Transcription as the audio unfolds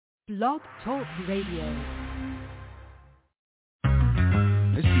Blog Talk Radio.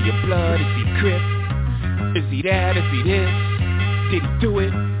 Is he a blood? Is he Crip? Is he that? Is he this? Did he do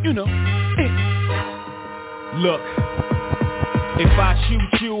it? You know. Look, if I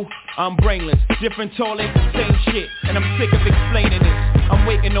shoot you, I'm brainless. Different toilet, same shit. And I'm sick of explaining this. I'm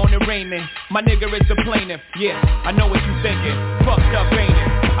waiting on the raiment. My nigga is the plaintiff. Yeah, I know what you thinking. Fucked up, ain't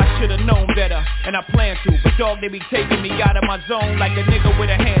it? I should've known better, and I plan to. But dog, they be taking me out of my zone like a nigga with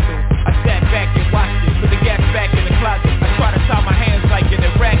a handle. I sat back and watched it. Put the gas back in the closet. I try to tie my hands like an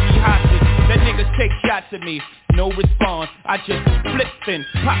Iraqi hostage. That niggas take shots at me. No response. I just flipped and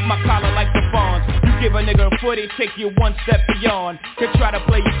pop my collar like the fawns. You give a nigga a foot, it take you one step beyond. Could try to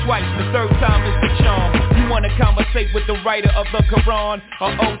play you twice, the third time is the charm. You wanna conversate with the writer of the Quran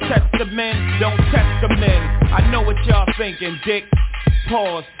or Old Testament? Don't test the men. I know what y'all thinking, dick.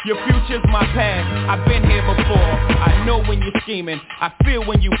 Pause, your future's my past. I've been here before. I know when you're scheming. I feel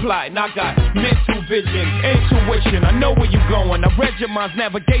when you plotting. I got mental vision, intuition. I know where you're going. I read your mind's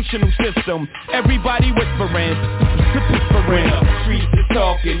navigational system. Everybody whispering, whispering. Streets is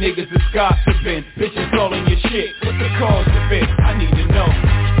talking, niggas is gossiping. Bitches all in your shit. What's the cause of it? I need to know.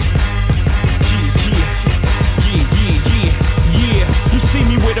 Yeah. You see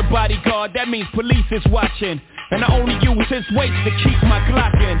me with a bodyguard, that means police is watching. And I only use his weight to keep my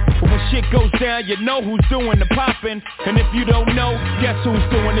Glock in. But when shit goes down, you know who's doing the popping. And if you don't know, guess who's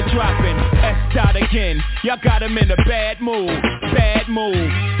doing the dropping? S. again, y'all got him in a bad mood. Bad mood,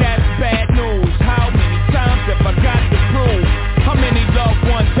 that's bad news. How many times have I got to prove? How many loved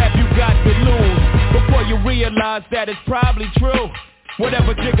ones have you got to lose before you realize that it's probably true?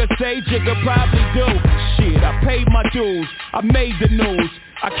 Whatever Jigga say, Jigga probably do. Shit, I paid my dues, I made the news.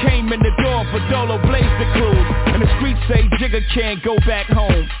 I came in the door for Dolo Blaze the Cruise. And the streets say Jigga can't go back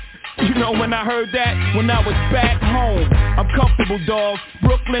home. You know when I heard that? When I was back home. I'm comfortable, dog.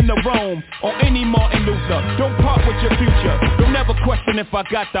 Brooklyn to Rome. Or any Martin Luther. Don't part with your future. Don't ever question if I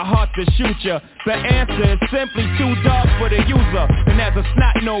got the heart to shoot ya. The answer is simply too dark for the user. And as a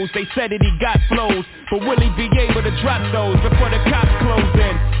snot nose, they said that he got flows. But will he be able to drop those before the cops close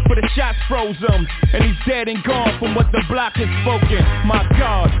in? For the shots froze him. And he's dead and gone from what the block has spoken. My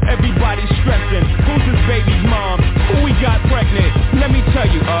God, everybody's stressing. Who's his baby's mom? Who he got pregnant? Let me tell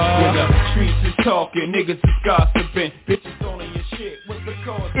you, when the streets is talking, niggas is gossiping. Bitches only your shit. What's the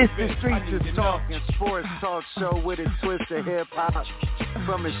cause? It's the Streets is Talking, sports talk show with a twist of hip-hop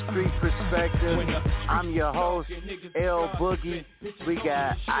from a street perspective. I'm your host, L Boogie. We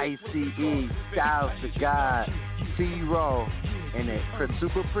got ICE, Styles to God, T-Roll, and a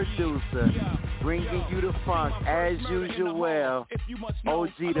super producer bringing you the funk as usual.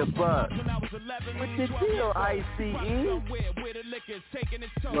 OG the Buck. What's the deal, ICE?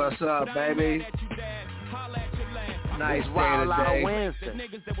 What's up, baby? Nice day Wild Out today. Wednesday.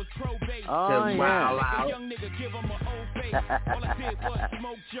 Oh, yeah. Wild Out.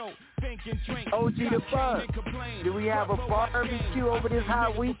 OG the Buck. Do we have a barbecue over this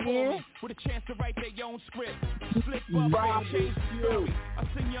hot weekend? Barbecue.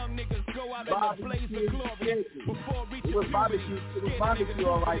 It was barbecue,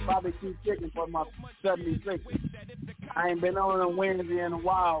 all right. Barbecue chicken for my 76. I ain't been on a Wednesday in a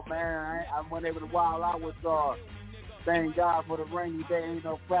while, man. I went able to wild out with thank God for the rainy day. Ain't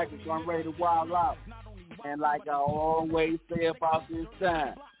no practice, so I'm ready to wild out. And like I always say about this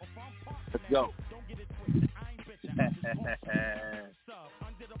time, let's go.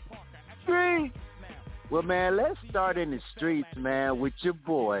 Street. Well, man, let's start in the streets, man, with your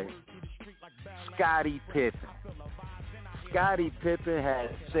boy, Scottie Pippen. Scottie Pippen has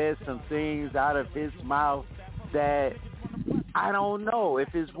said some things out of his mouth that I don't know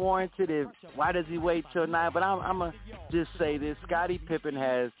if it's warranted. Why does he wait till 9? But I'm going to just say this. Scottie Pippen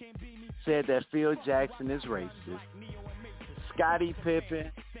has said that Phil Jackson is racist. Scottie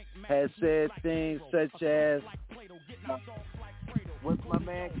Pippen has said things such as, what's my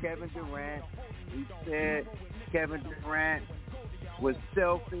man Kevin Durant? He said Kevin Durant was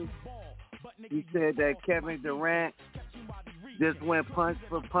selfish. He said that Kevin Durant just went punch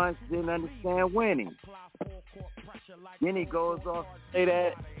for punch, didn't understand winning. Then he goes off to say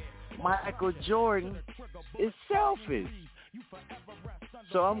that Michael Jordan is selfish.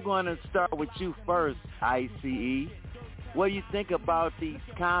 So I'm going to start with you first, ICE. What do you think about these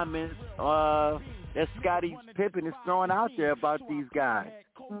comments that Scottie Pippen is throwing out there about these guys?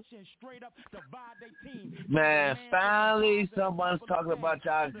 Man, finally someone's talking about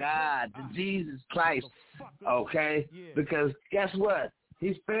y'all God, Jesus Christ, okay? Because guess what?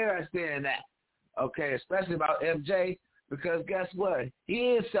 He's fair at saying that, okay? Especially about MJ, because guess what?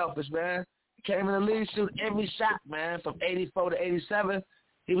 He is selfish, man. He came in the league, shoot every shot, man, from 84 to 87.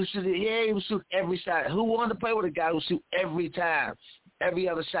 He was shoot every shot. Who wanted to play with a guy who shoot every time, every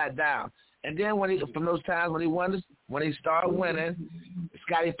other shot down? And then from those times when he started winning,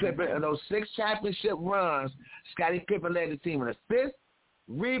 Scottie Pippen, in those 6 championship runs, Scottie Pippen led the team in assists,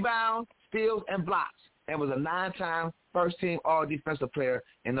 rebounds, steals, and blocks, and was a 9-time first-team all-defensive player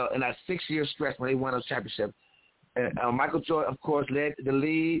in that 6-year stretch when they won those championships. And Michael Jordan, of course, led the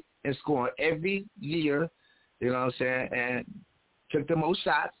lead in scoring every year, you know what I'm saying, and took the most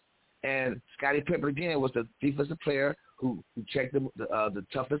shots. And Scottie Pippen, again, was the defensive player who checked the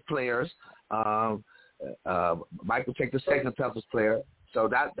toughest players. Michael checked the second toughest player. So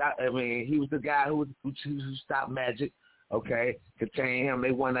he was the guy who stopped Magic, okay, contained him.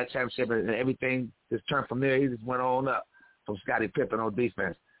 They won that championship, and everything just turned from there. He just went on up from Scottie Pippen on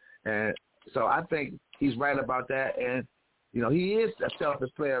defense. And so I think he's right about that. And, you know, he is a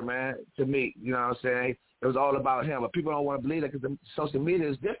selfish player, man, to me. You know what I'm saying? It was all about him. But people don't want to believe that because the social media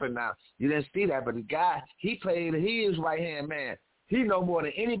is different now. You didn't see that. But the guy, he is right-hand man. He know more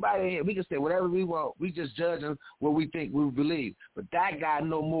than anybody here. We can say whatever we want. We just judge him what we think we believe. But that guy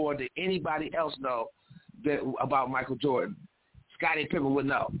know more than anybody else know about Michael Jordan. Scottie Pippen would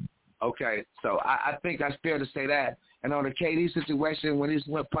know. Okay, so I think that's fair to say that. And on the KD situation, when he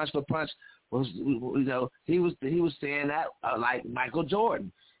went punch for punch, you know, he was saying that like Michael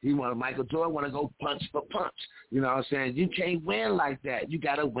Jordan. Michael Jordan want to go punch for punch. You know what I'm saying? You can't win like that. You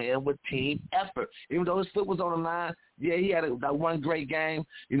got to win with team effort. Even though his foot was on the line, yeah, he had that one great game.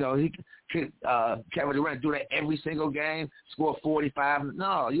 You know, he could Kevin Durant do that every single game, score 45.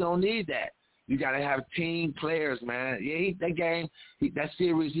 No, you don't need that. You got to have team players, man. Yeah, that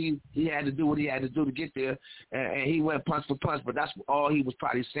series, he had to do what he had to do to get there, and he went punch for punch. But that's all he was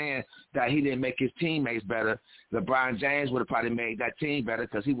probably saying, that he didn't make his teammates better. LeBron James would have probably made that team better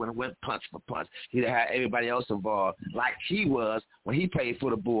because he would have went punch for punch. He'd have had everybody else involved like he was when he played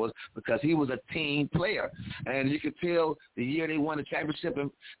for the Bulls because he was a team player. And you could tell the year they won the championship,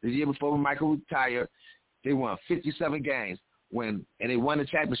 and the year before Michael retired, they won 57 games and they won the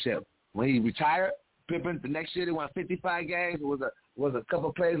championship. When he retired, Pippen, the next year they won 55 games. It was a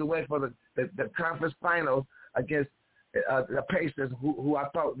couple plays away for the conference finals against the Pacers, who I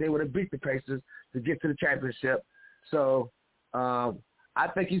thought they would have beat the Pacers to get to the championship. So I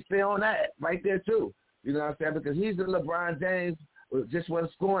think he's still on that right there too. You know what I'm saying? Because he's the LeBron James, who just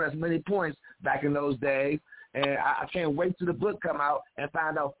wasn't scoring as many points back in those days. And I can't wait till the book come out and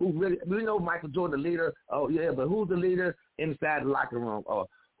find out who really – we know Michael Jordan, the leader. Oh, yeah, but who's the leader inside the locker room?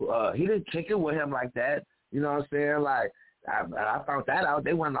 He didn't kick it with him like that. You know what I'm saying? Like, I found that out.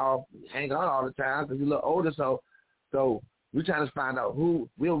 They weren't all hanging on all the time because he's a little older. So we're trying to find out we'll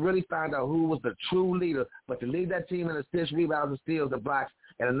really find out who was the true leader. But to lead that team in assists, rebounds, and steals, and blocks,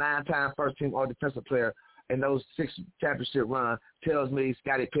 and a 9-time first-team all-defensive player in those 6 championship runs tells me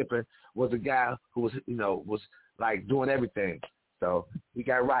Scottie Pippen was a guy who was like doing everything. So he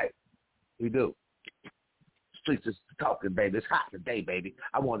got it right. We do. Streets is talking, baby. It's hot today, baby.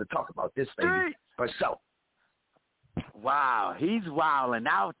 I wanted to talk about this, baby, for sure. Wow, he's wilding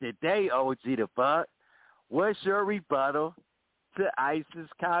out today, OG the Buck. What's your rebuttal to Ice's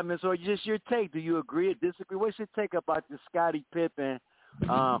comments, or just your take? Do you agree or disagree? What's your take about the Scottie Pippen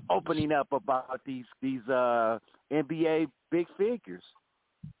opening up about these NBA big figures?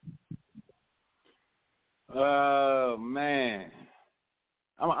 Man,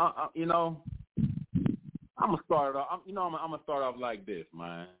 I'm gonna start it off. I'm gonna start off like this,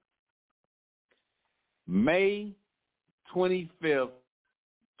 man. May 25th,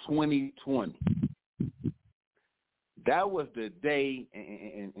 2020. That was the day,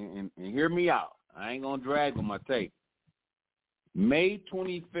 and hear me out. I ain't gonna drag on my tape. May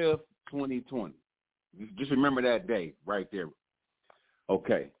 25th, 2020. Just remember that day right there.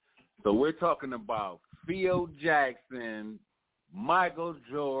 Okay, so we're talking about Phil Jackson, Michael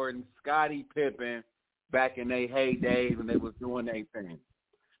Jordan, Scottie Pippen, back in their heydays when they was doing their thing.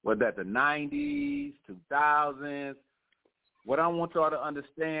 Was that the 90s, 2000s? What I want y'all to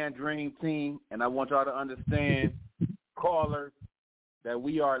understand, Dream Team, and I want y'all to understand, callers, that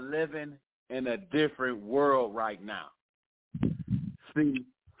we are living in a different world right now. See,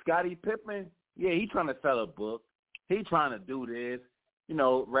 Scottie Pippen, yeah, he trying to sell a book. He trying to do this. You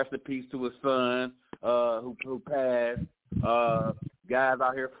know, rest in peace to his son who passed. Guys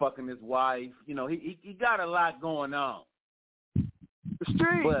out here fucking his wife. You know, he got a lot going on. The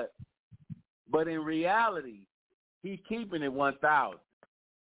street. But in reality, he's keeping it 1,000.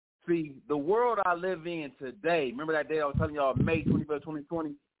 See, the world I live in today, remember that day I was telling y'all, May 25th,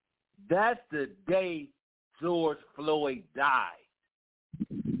 2020? That's the day George Floyd died.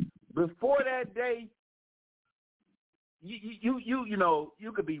 Before that day,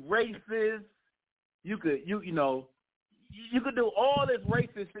 you could be racist. You could do all this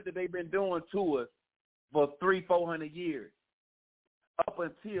racist shit that they've been doing to us for 300-400 years up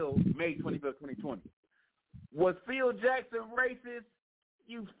until May 25th, 2020. Was Phil Jackson racist?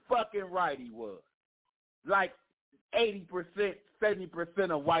 You fucking right he was. Like 80%,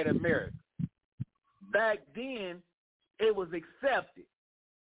 70% of white America. Back then, it was accepted.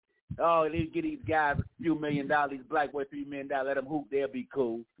 Oh, they get these guys a few $1 million, these black boys $3 million, let them hoop, they'll be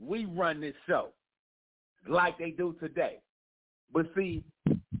cool. We run this show like they do today. But see,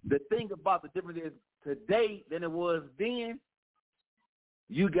 the thing about the difference is today than it was then,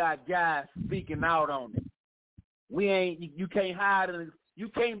 you got guys speaking out on it. You can't hide, you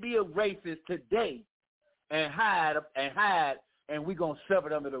can't be a racist today and hide, and we gonna shove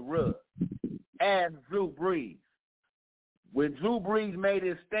it under the rug. Ask Drew Brees. When Drew Brees made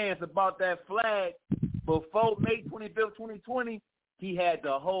his stance about that flag before May 25th, 2020, he had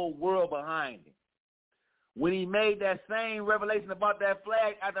the whole world behind him. When he made that same revelation about that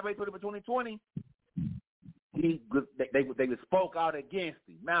flag after May 25th, 2020, they spoke out against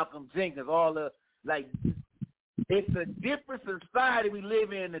him. Malcolm Jenkins, all the, like, it's a different society we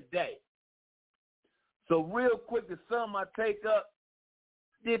live in today. So real quick, to sum my take up,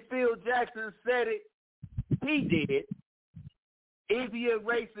 did Phil Jackson said it? He did. Is he a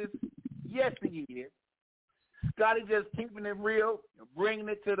racist? Yes, he is. Scottie just keeping it real, bringing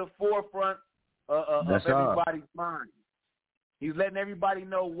it to the forefront of everybody's mind. He's letting everybody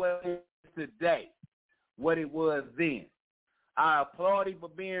know what it is today, what it was then. I applaud him for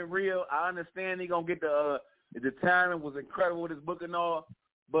being real. I understand he's going to get the timing was incredible with his book and all,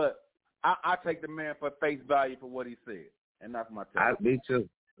 but I take the man for face value for what he said, and that's my take. Me too.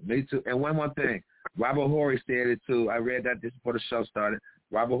 And one more thing. Robert Horry said it too. I read that just before the show started.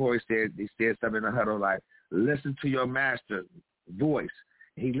 Robert Horry said something in the huddle like, listen to your master voice.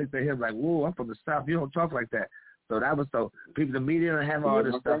 He looked at him like, whoa, I'm from the South. You don't talk like that. So people, the media don't have all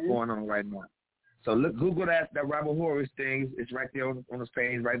this stuff going on right now. So look, Google that Robert Horry thing. It's right there on his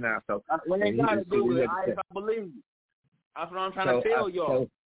page right now. So when they got to Google it, I believe you. That's what I'm trying to tell y'all.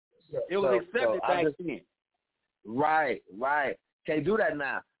 It was accepted back then. Right. Can't do that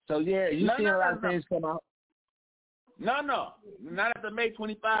now. So, yeah, you see a lot of things come out. No. Not after May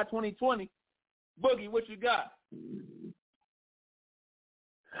 25, 2020. Boogie, what you got?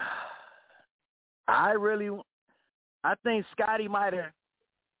 I think Scottie might have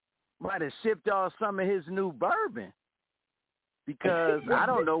shipped y'all some of his new bourbon because I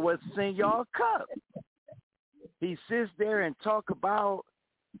don't know what's in y'all cup. He sits there and talk about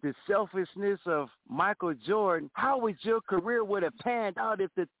the selfishness of Michael Jordan. How would your career would have panned out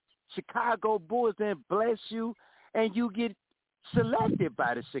if the Chicago Bulls didn't bless you and you get selected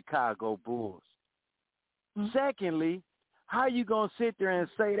by the Chicago Bulls? Secondly, how you going to sit there and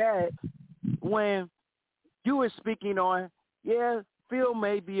say that when you were speaking on, yeah, Phil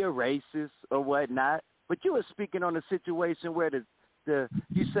may be a racist or whatnot, but you were speaking on a situation where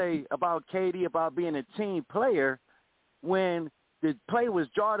you say about KD about being a team player when the play was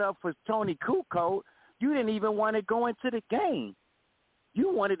drawn up for Tony Kukoc, you didn't even want to go into the game.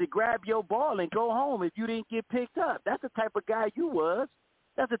 You wanted to grab your ball and go home if you didn't get picked up. That's the type of guy you was.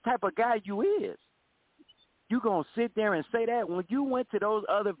 That's the type of guy you is. You going to sit there and say that when you went to those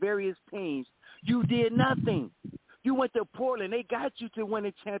other various teams, you did nothing. You went to Portland. They got you to win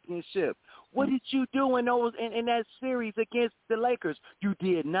a championship. What did you do in that series against the Lakers? You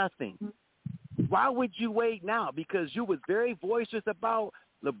did nothing. Why would you wait now? Because you was very boisterous about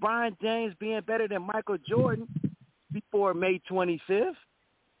LeBron James being better than Michael Jordan before May 25th.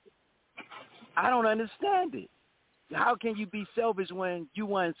 I don't understand it. How can you be selfish when you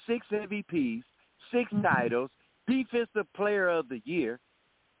won 6 MVPs, 6 titles, Defensive Player of the Year,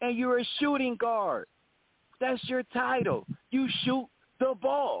 and you're a shooting guard? That's your title. You shoot the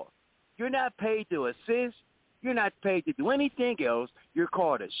ball. You're not paid to assist. You're not paid to do anything else. You're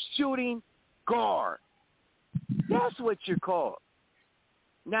called a shooting guard. That's what you're called.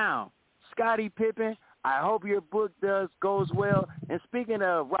 Now, Scottie Pippen, I hope your book goes well. And speaking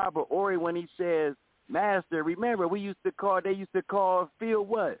of Robert Horry, when he says master, remember they used to call Phil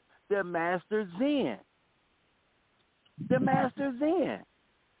what? The Master Zen. The Master Zen.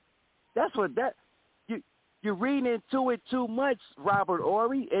 That's what you're reading into it too much, Robert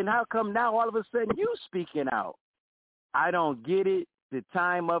Horry, and how come now all of a sudden you speaking out? I don't get it. The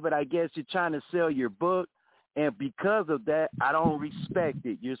time of it, I guess you're trying to sell your book, and because of that, I don't respect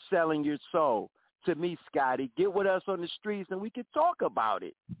it. You're selling your soul. To me, Scottie, get with us on the streets and we can talk about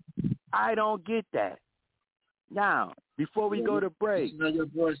it. I don't get that. Now, before we go to break. You know your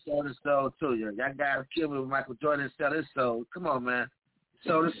boy sold his soul, too. That guy killed me with Michael Jordan sell his soul. Come on, man.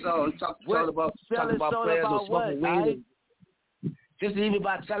 Sold his soul. He talked about players who smoking weed. Just even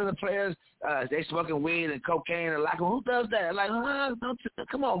about telling the players they smoking weed and cocaine and like, who does that? Like,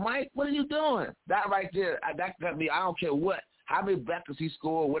 come on, Mike, what are you doing? That right there, that got me. I don't care how many backers he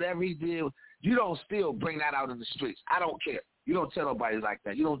scored, whatever he did. You don't still bring that out in the streets. I don't care. You don't tell nobody like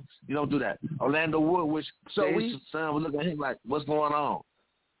that. You don't do that. Orlando Wood, his son was looking at him like, what's going on?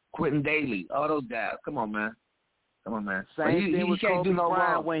 Quentin Daly, all those guys. Come on, man. Same thing with Kobe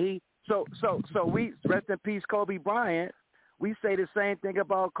Bryant when he. So we rest in peace, Kobe Bryant. We say the same thing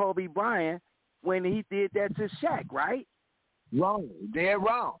about Kobe Bryant when he did that to Shaq, right? Wrong. Dead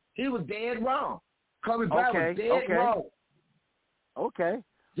wrong. He was dead wrong. Kobe Bryant was dead wrong. Okay.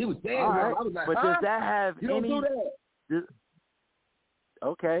 He was dead wrong. Right. I was like, but does that have you any? Don't do that.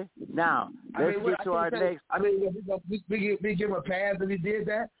 Okay. Now let's get to our next. We give him a pass if he did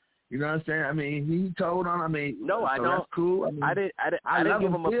that. You know what I'm saying? I mean, he told on. I mean, no, I don't. That's cool. I didn't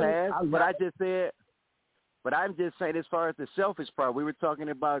give him a pass, but I just said. But I'm just saying, as far as the selfish part, we were talking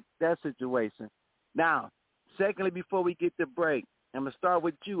about that situation. Now, secondly, before we get to break, I'm gonna start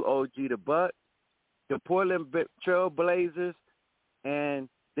with you, OG the Buck. The Portland Trail Blazers and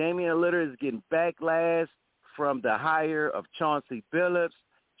Damian Lillard is getting backlash from the hire of Chauncey Billups.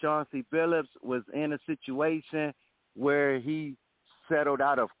 Chauncey Billups was in a situation where he settled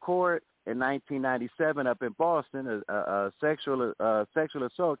out of court in 1997 up in Boston, a sexual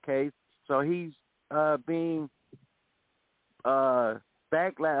assault case. So he's being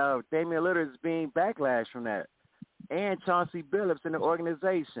backlash. Damian Lillard is being backlash from that, and Chauncey Billups in the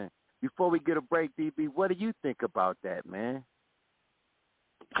organization. Before we get a break, DB, what do you think about that, man?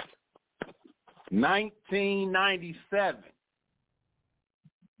 1997.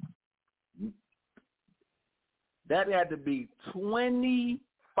 That had to be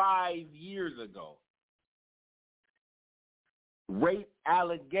 25 years ago. Rape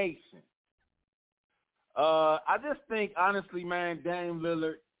allegation. I just think, honestly, man, Dame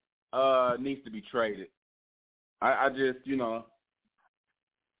Lillard needs to be traded. I just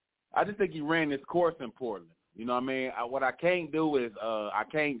think he ran his course in Portland. You know what I mean? What I can't do is I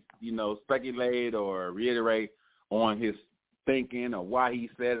can't, speculate or reiterate on his thinking or why he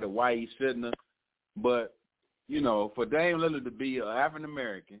said it or why he shouldn't have. But, for Dame Lillard to be an African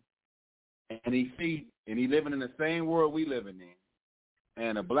American and he living in the same world we living in,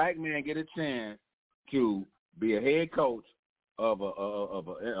 and a black man get a chance to be a head coach of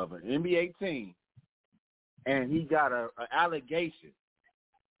an NBA team, and he got an allegation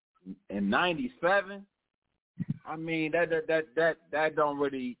in '97. I mean that don't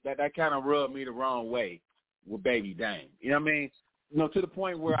really that kind of rubbed me the wrong way with Baby Dame. You know what I mean? To the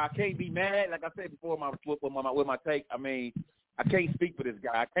point where I can't be mad. Like I said before, with my take. I mean, I can't speak for this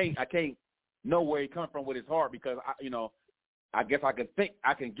guy. I can't know where he comes from with his heart because I guess I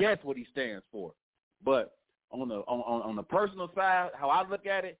can guess what he stands for. But on the personal side, how I look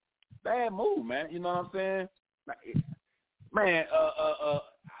at it, bad move, man. You know what I'm saying? Man, I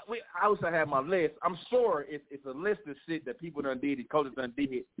also have my list. I'm sure it's a list of shit that people done did, coaches done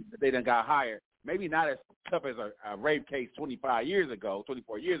did, that they done got hired. Maybe not as tough as a rape case 24 years ago,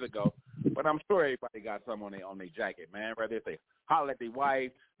 but I'm sure everybody got some on their jacket, man. Whether if they holler at their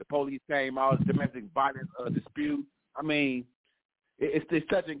wife, the police came out, domestic violence dispute. I mean, it's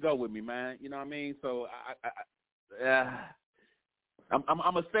touch and go with me, man. You know what I mean? So I'm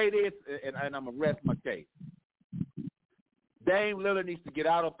gonna say this, and I'm gonna rest my case. Dame Lillard needs to get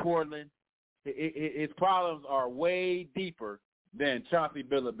out of Portland. His problems are way deeper than Chauncey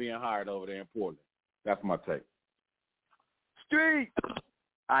Billups being hired over there in Portland. That's my take. Street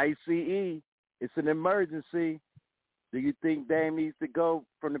ICE. It's an emergency. Do you think Dame needs to go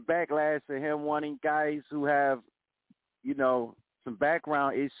from the backlash to him wanting guys who have, some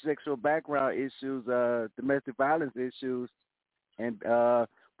background issues, sexual background issues, domestic violence issues, and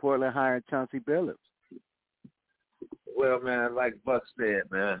Portland hiring Chauncey Billups? Well, man, like Buck said,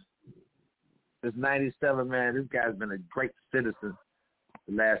 man, this 97, man, this guy's been a great citizen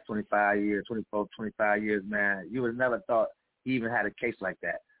the last 25 years, man. You would have never thought he even had a case like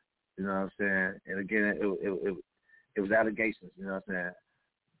that. You know what I'm saying? And again, it was allegations, you know what I'm saying?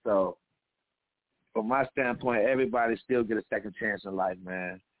 So from my standpoint, everybody still get a second chance in life,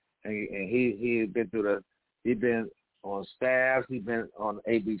 man. And he's been on staffs, he's been on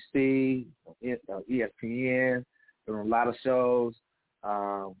ABC, ESPN, been on a lot of shows.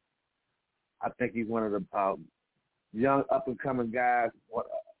 I think he's one of the young up-and-coming guys,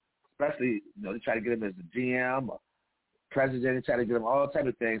 especially, they try to get him as a GM or president, they try to get him all type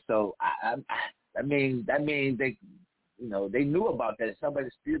of things. So That means they, they knew about that.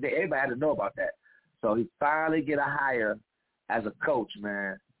 Everybody had to know about that. So he finally get a hire as a coach,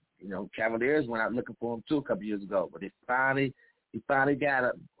 man. Cavaliers went out looking for him too a couple years ago, but he finally got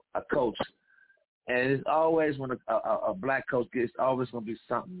a coach. And it's always when a black coach gets, always gonna be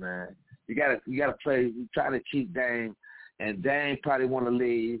something, man. You gotta play. You try to keep Dame, and Dame probably want to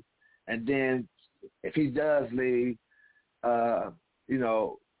leave. And then if he does leave, Chauncey's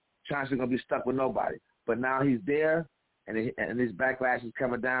gonna be stuck with nobody. But now he's there, and his backlash is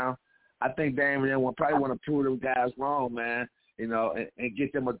coming down. I think Dame will probably want to prove them guys wrong, man. And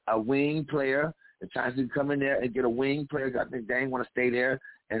get them a wing player. And Chauncey come in there and get a wing player. I think Dame want to stay there,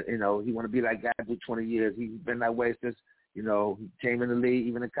 and he want to be that guy for 20 years. He's been that way since he came in the league,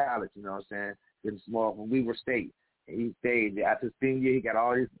 even in college. You know what I'm saying? Getting small from Weaver State, and he stayed. After his senior year, he got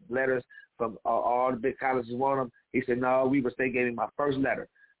all these letters from all the big colleges want him. He said, "No, Weaver State gave me my first letter."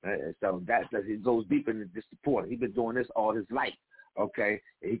 So that it goes deep into the support. He's been doing this all his life. Okay,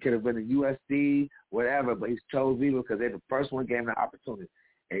 he could have been at USC, whatever, but he chose Weaver because they're the first one gave him the opportunity,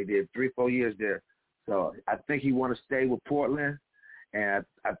 and he did 3-4 years there. So I think he want to stay with Portland, and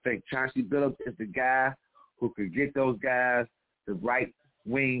I think Chauncey Billups is the guy who could get those guys the right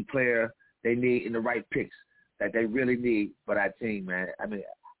wing player they need and the right picks that they really need for that team, man. I mean,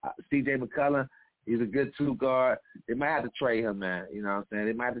 C.J. McCollum, he's a good two guard. They might have to trade him, man. You know what I'm saying?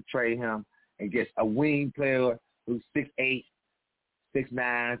 They might have to trade him and get a wing player who's 6'8",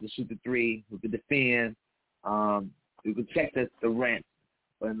 6'9", to shoot the three, who can defend, who can check the rent,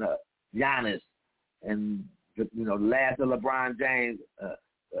 and Giannis, and the last of LeBron James,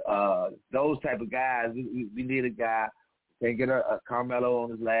 those type of guys. We need a guy who can get a Carmelo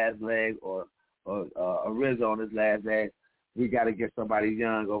on his last leg or a Rizzo on his last leg. We got to get somebody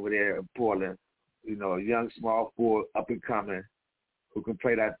young over there in Portland, a young small forward, up and coming, who can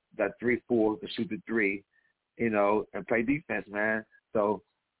play that 3-4 to shoot the three, and play defense, man. So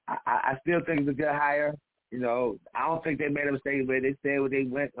I still think it's a good hire. I don't think they made a mistake where they said when they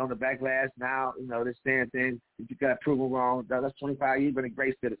went on the backlash. Now, they're saying things that you got to prove them wrong. That's 25 years. You've been a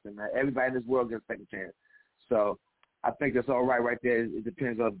great citizen, man. Everybody in this world gets a second chance. So I think that's all right there. It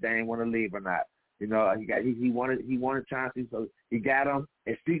depends on if Dame want to leave or not. He wanted Chauncey, so he got him.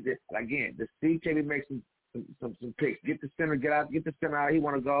 And the CJ makes some picks. Get the center out. He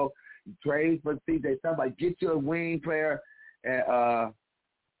want to go. Trade for CJ. Somebody get you a wing player, and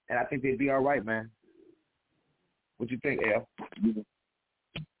I think they'd be all right, man. What you think, Al?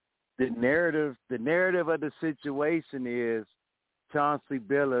 The narrative of the situation is Chauncey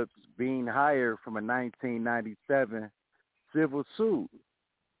Billups being hired from a 1997 civil suit.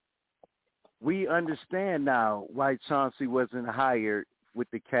 We understand now why Chauncey wasn't hired with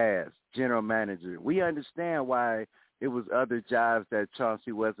the Cavs, general manager. We understand why it was other jobs that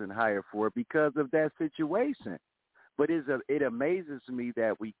Chauncey wasn't hired for because of that situation. But it amazes me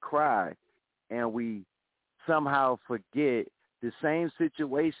that we cry and we somehow forget the same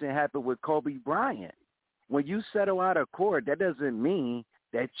situation happened with Kobe Bryant. When you settle out of court, that doesn't mean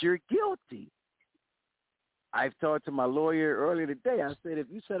that you're guilty. I've talked to my lawyer earlier today. I said, if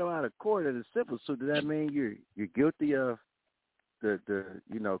you settle out of court at a civil suit, does that mean you're guilty of the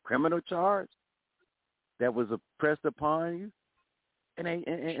criminal charge that was pressed upon you?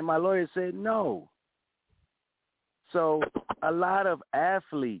 And my lawyer said no. So a lot of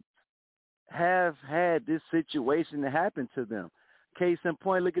athletes have had this situation happen to them. Case in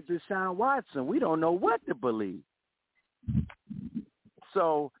point, look at Deshaun Watson. We don't know what to believe.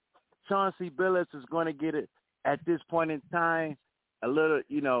 So Chauncey Billups is going to get it at this point in time a little,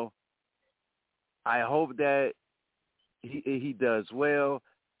 I hope that he does well.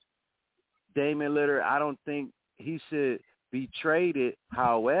 Damian Lillard, I don't think he should be traded,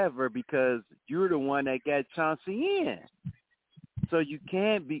 however, because you're the one that got Chauncey in. So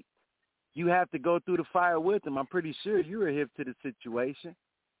you have to go through the fire with him. I'm pretty sure you were hip to the situation.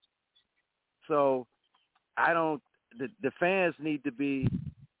 So the fans need to be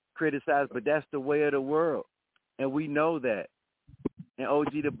criticized, but that's the way of the world. And we know that. And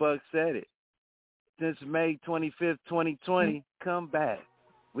OG the Buck said it. Since May 25th, 2020, come back.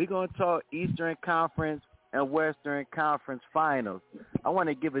 We're going to talk Eastern Conference and Western Conference Finals. I want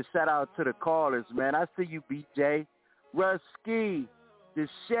to give a shout-out to the callers, man. I see you, BJ. Rusky, the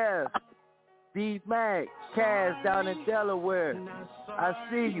Chef, D-Mac, Kaz down in Delaware. I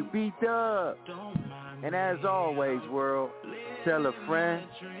see you, B-Dub. And as always, world, tell a friend,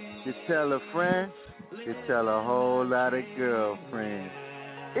 to tell a friend, to tell a whole lot of girlfriends.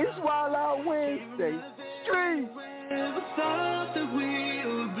 It's Wild Out Wednesday. Street. Never thought that we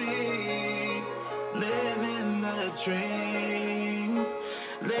would be living the dream,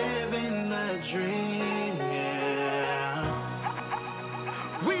 living the dream, yeah.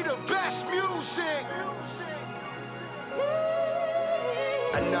 We the best music.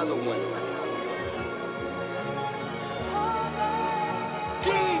 Another one.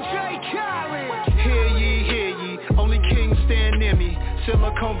 DJ Khaled. Hear ye, only kings stand near me.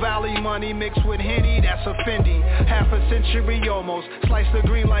 Silicon Valley money mixed with Henny, that's a Fendi. Half a century almost, slice the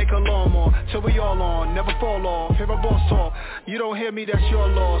green like a lawnmower. Till we all on, never fall off, hear a boss talk. You don't hear me, that's your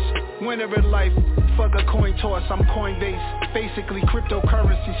loss. Winner in life, fuck a coin toss, I'm Coinbase. Basically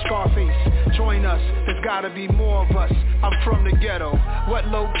cryptocurrency, Scarface. Join us, there's gotta be more of us. I'm from the ghetto, what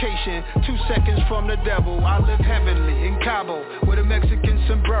location? 2 seconds from the devil. I live heavenly in Cabo, with a Mexican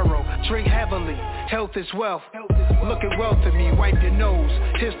sombrero. Drink heavily, health is wealth. Look at wealth in me, wipe your nose.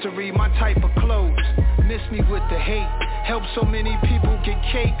 History, my type of clothes. Miss me with the hate. Help so many people get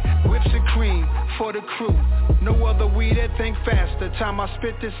cake. Whips and cream for the crew. No other weed that think faster. Time I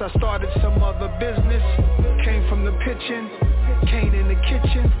spit this, I started some other business. Came from the pitching, Kane in the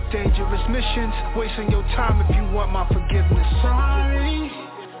kitchen. Dangerous missions, wasting your time if you want my forgiveness. Sorry,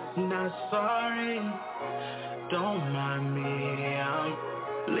 not sorry. Don't mind me, I'm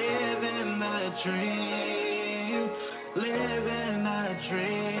living the dream. Living a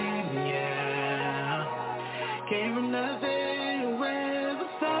dream, yeah. Came from nothing, never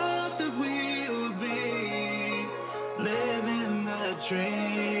thought that we would be. Living the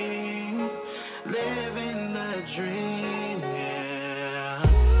dream, living the dream, yeah.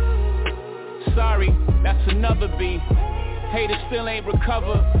 Sorry, that's another B. Haters still ain't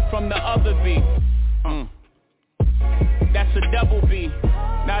recovered from the other B. That's a double B.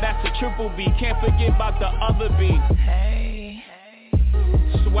 Now that's a triple B, can't forget about the other B. Hey,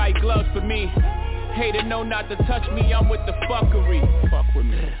 it's white gloves for me. Hater know not to touch me, I'm with the fuckery. Fuck with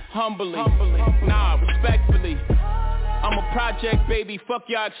me. Humbly. Nah, respectfully. I'm a project, baby, fuck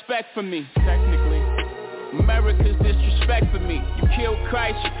y'all expect from me. Technically. America's disrespect for me. You killed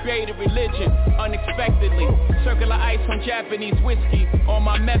Christ, you created religion unexpectedly. Circular ice on Japanese whiskey on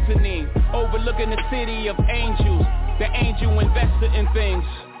my mezzanine. Overlooking the city of angels. The angel investor in things.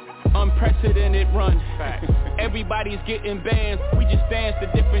 Unprecedented run. Everybody's getting bands. We just dance to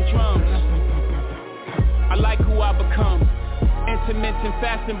different drums. I like who I become. Intermittent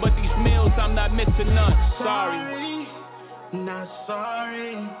fasting, but these meals I'm not missing none. Sorry, not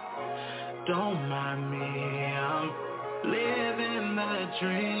sorry. Don't mind me. I'm living a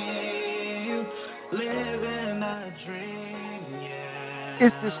dream. Living a dream, yeah.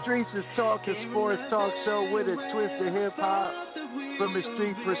 It's the Streets is Talk, the sports talk show with a twist of hip-hop from the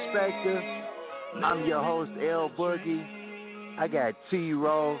street perspective. I'm your host, L Boogie. I got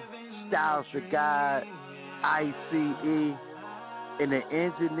T-Row, Styles the God, ICE, and the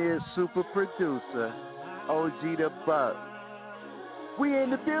engineer super producer, OG the Buck. We in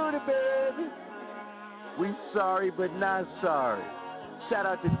the building, baby. We sorry, but not sorry. Shout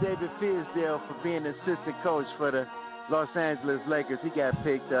out to David Fisdale for being assistant coach for the Los Angeles Lakers. He got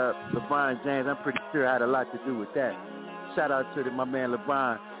picked up. LeBron James, I'm pretty sure, had a lot to do with that. Shout out to my man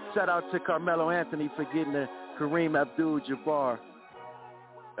LeBron. Shout out to Carmelo Anthony for getting the Kareem Abdul-Jabbar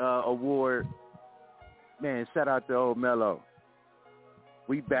award. Man, shout out to old Melo.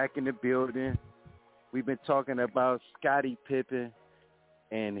 We back in the building. We've been talking about Scottie Pippen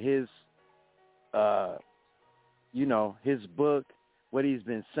and his, his book, what he's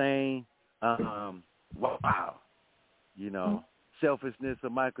been saying. Wow. Selfishness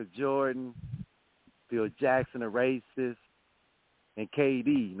of Michael Jordan, Phil Jackson, a racist, and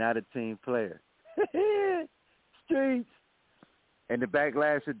KD, not a team player. Streets. And the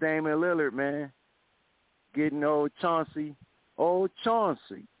backlash of Damian Lillard, man. Getting old Chauncey.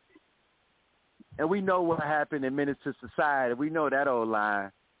 And we know what happened in Menace to Society. We know that old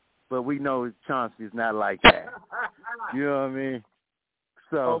line. But we know Chauncey's not like that. You know what I mean?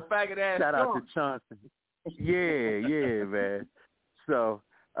 So, shout out to Chauncey. Yeah, man. So,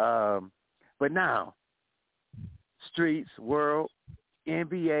 but now, Streets, World,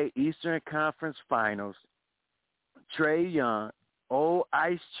 NBA Eastern Conference Finals, Trae Young, old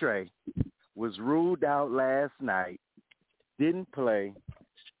Ice Trae, was ruled out last night, didn't play.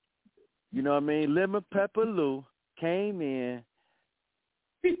 You know what I mean? Lemon Pepper Lou came in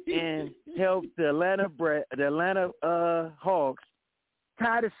and helped the Atlanta Hawks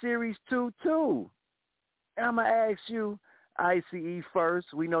tie the series 2-2. And I'm going to ask you, ICE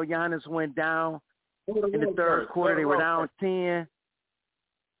first. We know Giannis went down in the third quarter. They were down 10.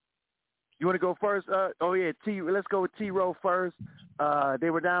 You want to go first? Let's go with T-Row first. They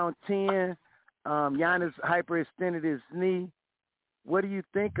were down 10. Giannis hyperextended his knee. what do you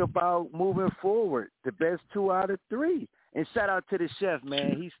think about moving forward? The best 2 out of 3. And shout out to the chef,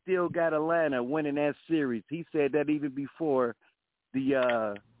 man. He still got Atlanta winning that series. He said that even before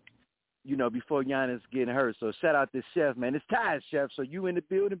the before Giannis getting hurt. So shout out to Chef, man. It's tied, Chef. So you in the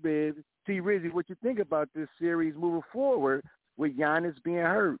building, baby. T. Rizzy, what you think about this series moving forward with Giannis being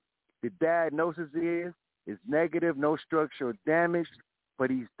hurt? The diagnosis is negative, no structural damage, but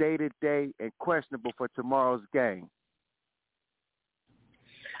he's day-to-day and questionable for tomorrow's game.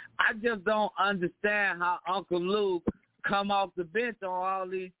 I just don't understand how Uncle Lou come off the bench on all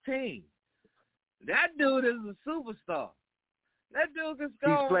these teams. That dude is a superstar. That dude can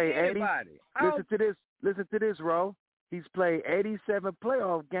score on anybody. Listen to this, Ro. He's played 87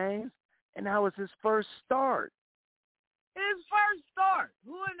 playoff games, and that was his first start. His first start.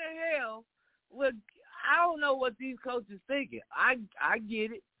 Who in the hell would? I don't know what these coaches thinking. I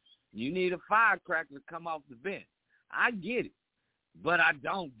get it. You need a firecracker to come off the bench. I get it, but I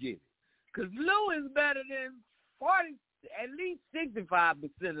don't get it because Lou is better than 40, at least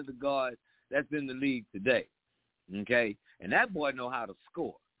 65% of the guards that's in the league today. Okay, and that boy know how to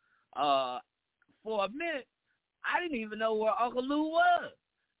score. For a minute, I didn't even know where Uncle Lou was.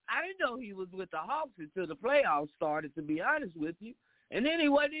 I didn't know he was with the Hawks until the playoffs started, to be honest with you. And then he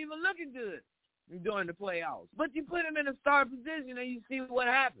wasn't even looking good during the playoffs. But you put him in a star position and you see what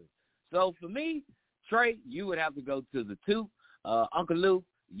happens. So for me, Trey, you would have to go to the 2. Uncle Lou,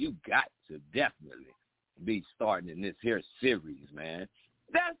 you got to definitely be starting in this here series, man.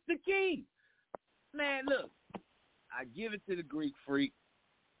 That's the key. Man, look, I give it to the Greek Freak.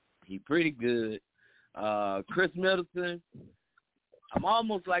 He pretty good. Chris Middleton, I'm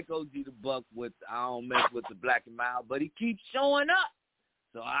almost like OG the Buck with I don't mess with the black and mild, but he keeps showing up.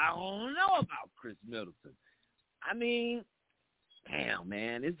 So I don't know about Chris Middleton. I mean, damn,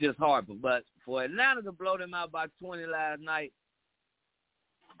 man, it's just hard. But for Atlanta to blow them out by 20 last night,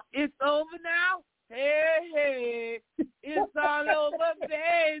 it's over now. Hey, it's all over,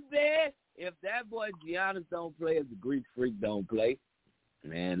 baby. If that boy Giannis don't play, if the Greek Freak don't play,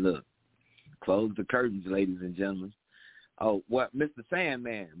 man, look, close the curtains, ladies and gentlemen. Oh, what, Mr.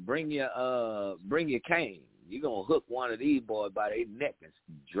 Sandman, bring your cane. You're going to hook one of these boys by their neck and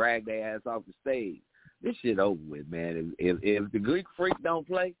drag their ass off the stage. This shit over with, man. If the Greek Freak don't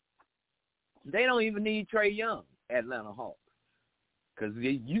play, they don't even need Trae Young, Atlanta Hawks. Because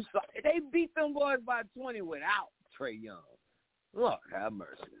they beat them boys by 20 without Trae Young. Lord have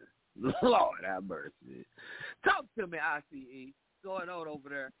mercy. Lord have mercy. Talk to me, ICE. What's going on over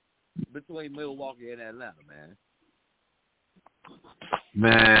there between Milwaukee and Atlanta, man?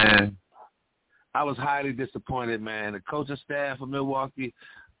 Man, I was highly disappointed, man. The coaching staff of Milwaukee,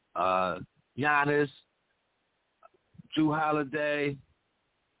 Giannis, Jrue Holiday,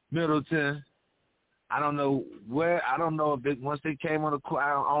 Middleton. I don't know if once they came on the court,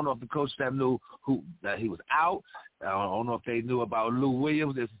 I don't know if the coach staff knew that he was out. I don't know if they knew about Lou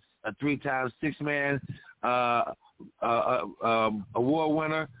Williams, this a 3-time six-man award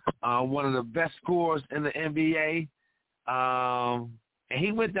winner, one of the best scorers in the NBA. And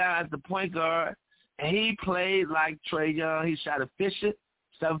he went down as the point guard, and he played like Trae Young. He shot efficient,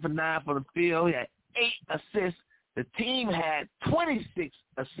 7 for 9 from the field. He had 8 assists. The team had 26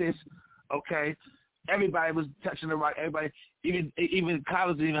 assists. Okay, everybody was touching the rock. Everybody, even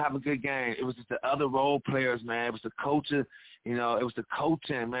Collins didn't even have a good game. It was just the other role players, man. It was the coaching. You know, it was the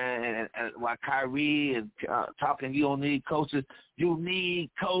coaching, man. And while Kyrie and talking, you don't need coaches. You need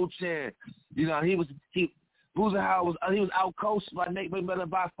coaching. You know, Buzenhauer was out coached by Nate Miller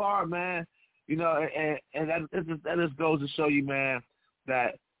by far, man. You know, and that just goes to show you, man,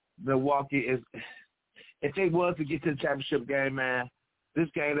 that Milwaukee is. If they was to get to the championship game, man, this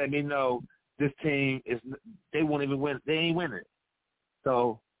game let me know this team is. They won't even win. They ain't winning.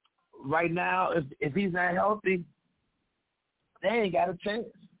 So right now, if he's not healthy, they ain't got a chance.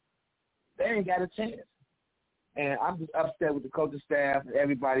 They ain't got a chance. And I'm just upset with the coaching staff and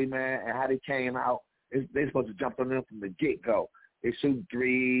everybody, man, and how they came out. They're supposed to jump on them from the get-go. They shoot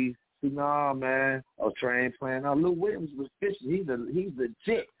threes. No, man. Oh, Trae ain't playing. No, Lou Williams was fishing. He's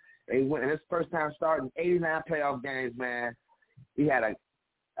legit. He went, and his first time starting 89 playoff games, man. He had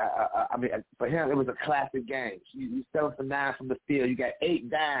for him, it was a classic game. You 7 for 9 from the field. You got 8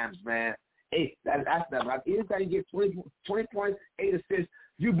 dimes, man. 8. That's nothing. Like, anytime you get 20 points, 8 assists,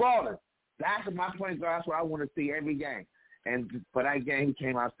 you balling. That's my point guard. That's what I want to see every game. And for that game, he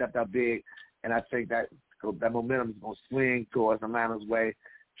came out, stepped up big, and I think that momentum is going to swing towards Atlanta's way.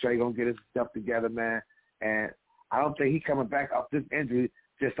 Trae going to get his stuff together, man. And I don't think he's coming back off this injury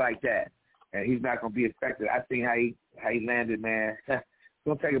just like that. And he's not going to be affected. I think how he landed, man. It's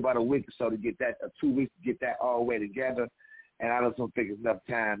going to take about a week or so to get that, or 2 weeks to get that all the way together. and I just don't think it's enough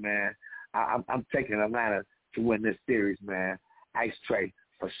time, man. I'm taking Atlanta to win this series, man. Ice Tray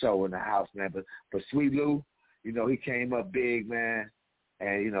for sure in the house, man. But Sweet Lou, you know, he came up big, man.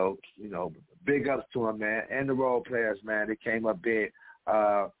 And, you know, big ups to him, man. And the role players, man, they came up big.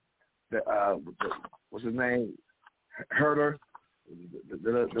 What's his name? Herder,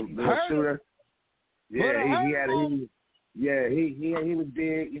 the shooter. Yeah, he was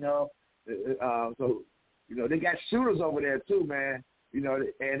big, you know. So, you know, they got shooters over there too, man. You know,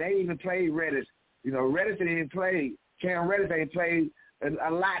 and they even played Reddish. You know, Reddish ain't played. Cam Reddish ain't played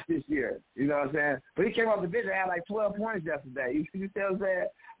a lot this year. You know what I'm saying? But he came off the bench and had like 12 points yesterday. You see what I'm saying?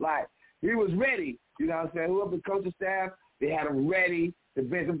 Like, he was ready. You know what I'm saying? Whoever the coaching staff, they had him ready. The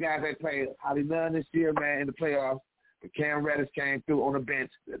bench, some guys that played hardly none this year, man, in the playoffs. But Cam Reddish came through on the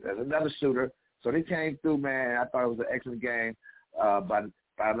bench. There's another shooter. So they came through, man. I thought it was an excellent game by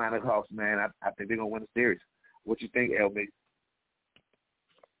Atlanta Hawks, man. I think they're going to win the series. What you think, LB?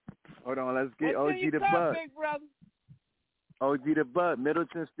 Hold on, let's get OG the Buck. OG the Buck.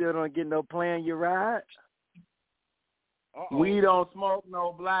 Middleton still don't get no play in your ride? We don't smoke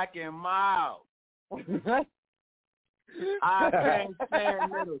no black and mild. I can't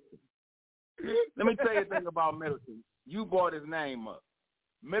stand Middleton. Let me tell you a thing about Middleton. You brought his name up.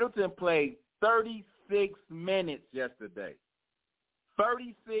 Middleton played 36 minutes yesterday.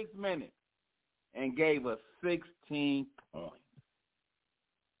 36 minutes. And gave us 16 points.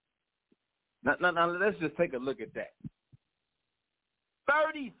 Now, let's just take a look at that.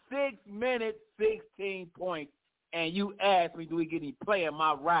 36 minutes, 16 points, and you ask me, do we get any play in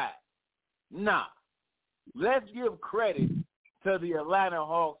my ride? Nah. Let's give credit to the Atlanta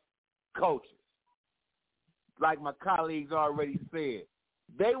Hawks coaches. Like my colleagues already said,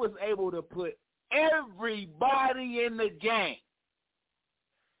 they was able to put everybody in the game.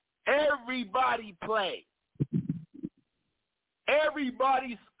 Everybody played.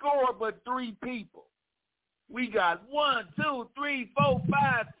 Everybody scored but 3 people. We got 1, 2, 3, 4,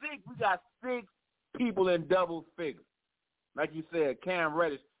 5, 6. We got 6 people in double figures. Like you said, Cam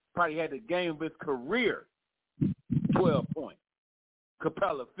Reddish probably had the game of his career. 12 points.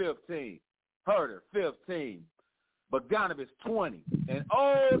 Capella, 15. Herder, 15. Bogdanovich, 20. And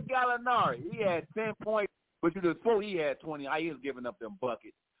old Gallinari, he had 10 points, but before he had 20, he was giving up them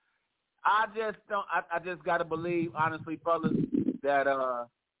buckets. I just got to believe, honestly, fellas, that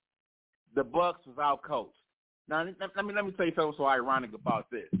the Bucks was outcoached. Now, let me tell you something so ironic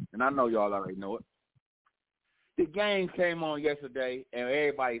about this, and I know y'all already know it. The game came on yesterday, and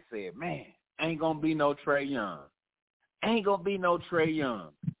everybody said, man, ain't going to be no Trae Young. Ain't going to be no Trae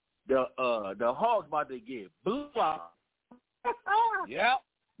Young. The Hawks about to get blew out. Yep.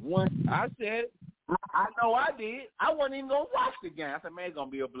 I said it. I know I did. I wasn't even going to watch the game. I said, man, it's going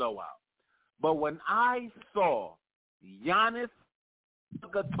to be a blowout. But when I saw Giannis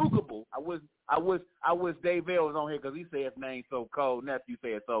Antetokounmpo, I wish Dave Bell was on here because he said his name so cold. Nephew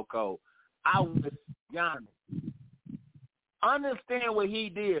said it so cold. I wish Giannis. Understand what he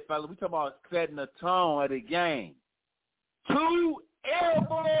did, fella. We talking about setting the tone of the game. 2 air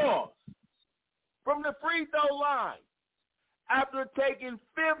balls from the free throw line after taking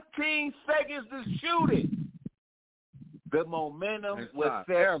 15 seconds to shoot it. The momentum was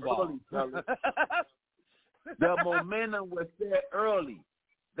set early, fellas. The momentum was set early.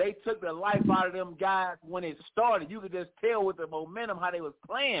 They took the life out of them guys when it started. You could just tell with the momentum how they was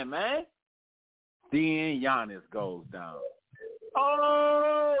playing, man. Then Giannis goes down.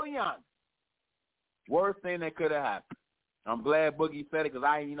 Oh, Giannis. Worst thing that could have happened. I'm glad Boogie said it because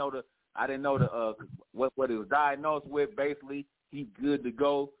I didn't know what he was diagnosed with. Basically, he's good to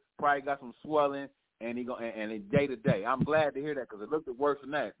go. Probably got some swelling, and day to day. I'm glad to hear that because it looked worse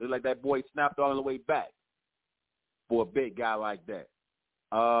than that. It looked like that boy snapped all the way back for a big guy like that.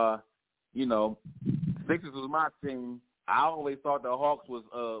 Sixers was my team. I always thought the Hawks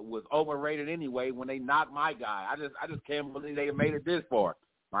was overrated anyway when they knocked my guy. I just can't believe they made it this far.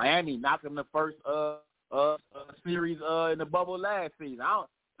 Miami knocked them the first series in the bubble last season. I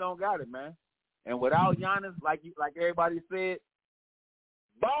don't got it, man. And without Giannis, like everybody said,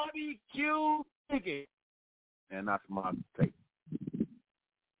 barbecue chicken. And that's my take.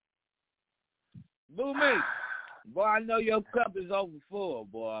 Boo me. Boy, I know your cup is over full,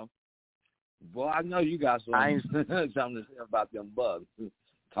 boy. Boy, I know you got something to say about them Bugs.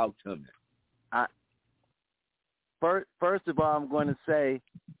 Talk to me. First of all, I'm going to say,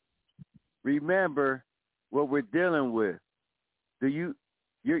 remember what we're dealing with. Your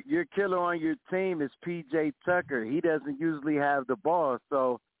killer on your team is P.J. Tucker. He doesn't usually have the ball,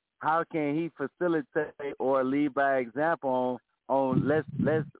 so how can he facilitate or lead by example on let's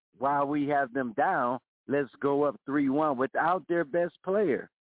while we have them down, let's go up 3-1 without their best player.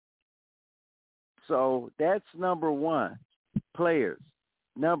 So that's number one, players.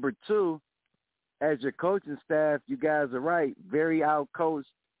 Number two, as your coaching staff, you guys are right, very out-coached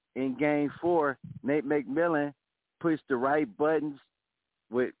in Game 4. Nate McMillan pushed the right buttons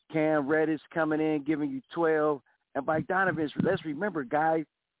with Cam Reddish coming in, giving you 12. And Bogdanovich, let's remember, guys,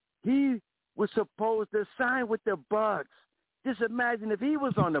 he was supposed to sign with the Bucks. Just imagine if he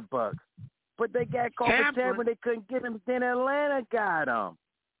was on the Bucks. But they got caught for tab when they couldn't get him. Then Atlanta got him.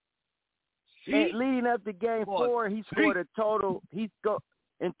 And leading up to Game 4, he scored a total.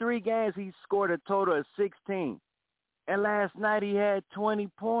 In 3 games, he scored a total of 16. And last night he had 20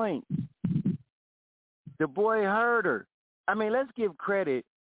 points. The boy Herder. I mean, let's give credit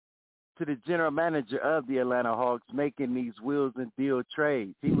to the general manager of the Atlanta Hawks making these wheels and deal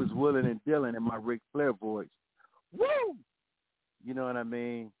trades. He was willing and dealing in my Ric Flair voice. Woo! You know what I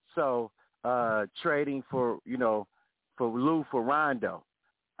mean? So trading for Lou for Rondo.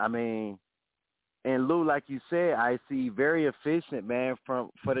 I mean, and Lou, like you said, I see very efficient, man, for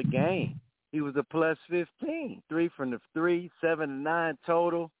the game. He was a plus 15, 3 from the 3, 7 to 9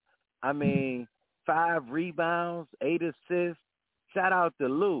 total. I mean, 5 rebounds, 8 assists. Shout out to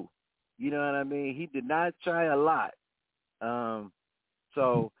Lou. You know what I mean? He did not try a lot.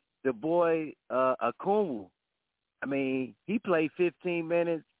 So the boy Akunwu, I mean, he played 15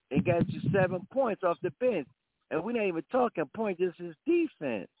 minutes and got you 7 points off the bench. And we're not even talking points, just his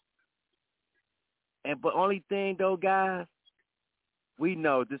defense. But only thing, though, guys, we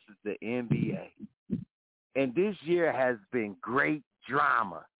know this is the NBA. And this year has been great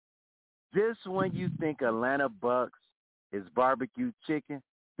drama. Just when you think Atlanta Bucks is barbecue chicken,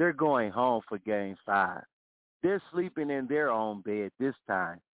 they're going home for Game 5. They're sleeping in their own bed this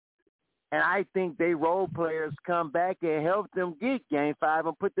time. And I think they role players come back and help them get Game 5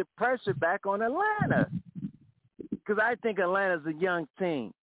 and put the pressure back on Atlanta. Because I think Atlanta's a young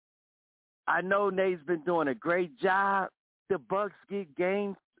team. I know Nate's been doing a great job. The Bucks get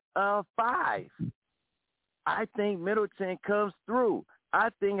Game 5. I think Middleton comes through. I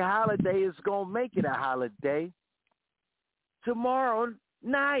think Holiday is going to make it a holiday tomorrow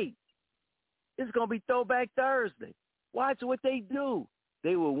night. It's going to be Throwback Thursday. Watch what they do.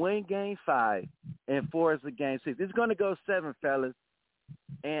 They will win Game 5 and force a Game 6. It's going to go 7, fellas.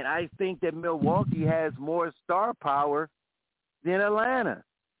 And I think that Milwaukee has more star power than Atlanta.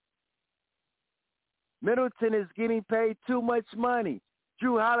 Middleton is getting paid too much money.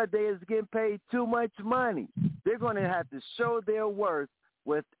 Drew Holiday is getting paid too much money. They're going to have to show their worth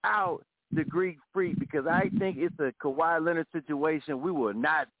without the Greek Freak because I think it's a Kawhi Leonard situation. We will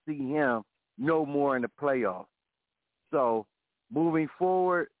not see him no more in the playoffs. So moving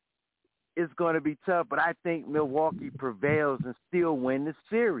forward, it's going to be tough, but I think Milwaukee prevails and still win the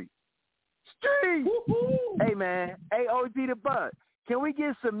series. Street! Hey, man. Hey, OG the Buck. Can we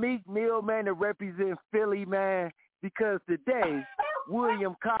get some Meek Mill, man, to represent Philly, man? Because today,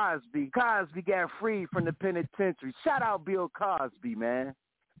 William Cosby got freed from the penitentiary. Shout out Bill Cosby, man.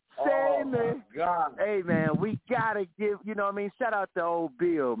 My God. Hey, man, we got to give, you know what I mean? Shout out to old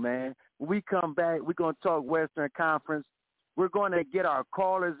Bill, man. When we come back, we're going to talk Western Conference. We're going to get our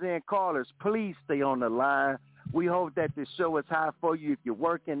callers in. Callers, please stay on the line. We hope that the show is high for you. If you're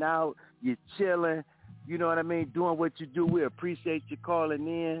working out, you're chilling, you know what I mean, doing what you do, we appreciate you calling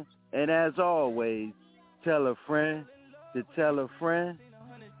in. And as always, tell a friend to tell a friend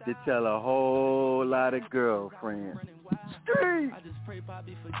to tell a whole lot of girlfriends. Street! I just pray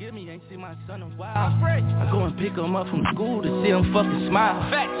Bobby forgive me, ain't seen my son in a while. I go and pick him up from school to see him fucking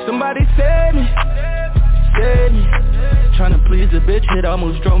smile. Somebody save me, save me. Tryna please a bitch, it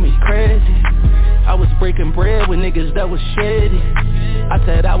almost drove me crazy. I was breaking bread with niggas that was shady. I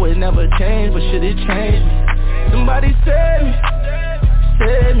said I would never change, but shit, it changed me. Somebody save me,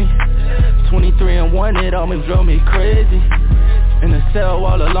 save me. 23 and 1, it almost drove me crazy. In the cell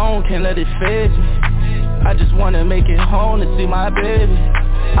all alone, can't let it phase me. I just wanna make it home to see my baby.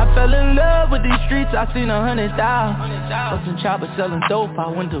 I fell in love with these streets, I seen 100,000. Bustin' choppers selling dope, I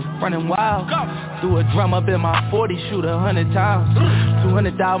went to running wild. Threw a drum up in my 40, shoot 100 times.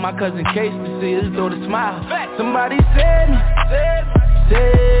 200,000, my cousin Case to see his daughter smile. Somebody save me,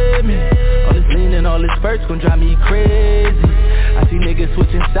 save me. All this lean and all this spurts gon' drive me crazy. I see niggas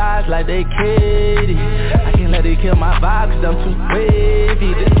switching sides like they Katie. I can't let it kill my vibe cause I'm too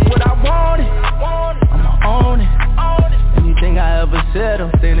wavy. This is what I wanted, I'ma own it. Anything I ever said,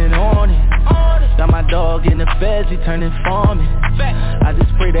 I'm standing on it. Got my dog in the feds, he turning for me. I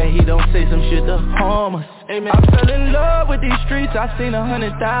just pray that he don't say some shit to harm us. I fell in love with these streets, I seen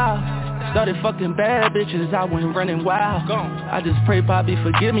 100,000. Started fucking bad bitches, I went running wild. I just pray Bobby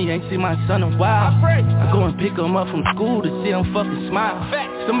forgive me, ain't seen my son in a while. I go and pick him up from school to see him fucking smile.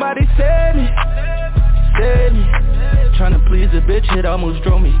 Somebody save me. Tryna please a bitch, it almost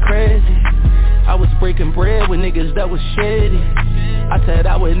drove me crazy. I was breaking bread with niggas that was shady. I said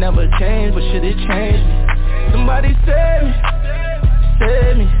I would never change, but shit, it changed me. Somebody save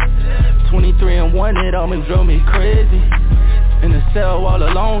me. 23 and 1, it almost drove me crazy. In the cell all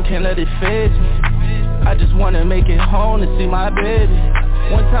alone, can't let it phase me. I just wanna make it home to see my baby.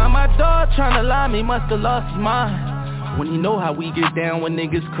 One time my dog tryna lie me, must've lost his mind. When he know how we get down when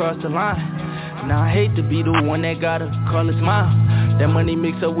niggas cross the line. Now I hate to be the one that gotta call his mom. That money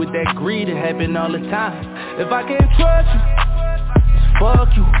mixed up with that greed, it happen all the time. If I can't trust you, fuck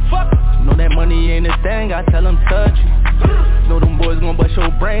you. Know that money ain't a thing, I tell them touch you. Know them boys gon' bust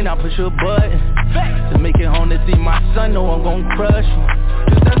your brain, I push your button. To make it home to see my son, know I'm gon' crush you.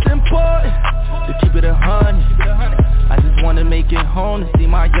 Cause that's important, to keep it 100. I just wanna make it home to see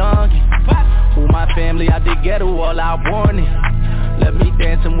my youngin'. Move my family out the ghetto, all I wanted. Let me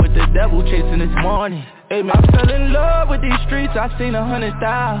dancing with the devil, chasing this morning. Hey man, I fell in love with these streets, I seen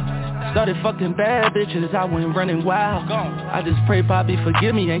 100,000. Started fucking bad bitches, I went running wild. I just pray Bobby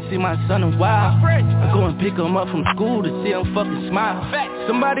forgive me, ain't seen my son in a while. I go and pick him up from school to see him fucking smile.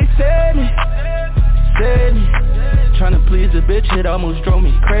 Somebody save me. Tryna please a bitch, it almost drove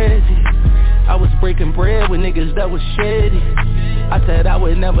me crazy. I was breaking bread with niggas that was shady. I said I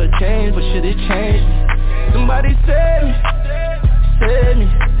would never change, but shit, it changed me. Somebody save me.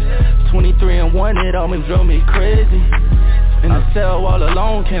 23 and 1, it almost drove me crazy. In the cell all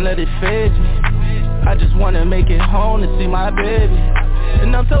alone, can't let it phase me. I just wanna make it home to see my baby.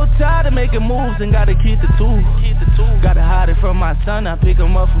 And I'm so tired of making moves and gotta keep the two. Gotta hide it from my son, I pick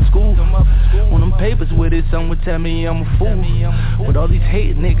him up from school. On them papers with it, some would tell me I'm a fool. But all these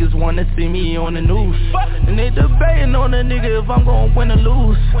hate niggas wanna see me on the news. And they debating on a nigga if I'm gon' win or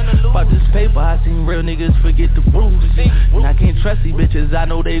lose. About this paper, I seen real niggas forget the rules. And I can't trust these bitches, I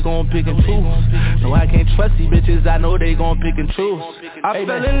know they gon' pick and choose. No, I can't trust these bitches, I know they gon' pick and choose. I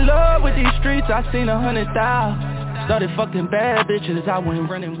fell in love with these streets, I seen 100,000. Started fucking bad bitches, I went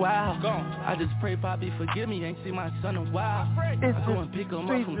running wild. I just pray Bobby forgive me, ain't seen my son in a while. It's the Streets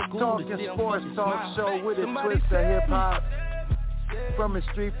Talking Sports Talk Show with a twist of hip-hop. From a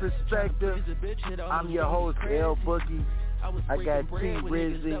street perspective, I'm your host, L Boogie. I got T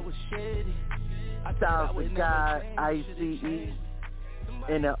Rizzy, Styles the Guy, ICE,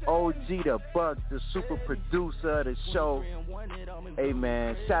 and the OG the Buck, the super producer of the show. Hey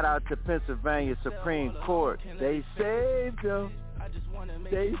man, shout out to Pennsylvania Supreme Court. They saved him.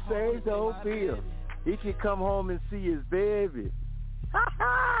 They saved old Bill. He can come home and see his baby. Ha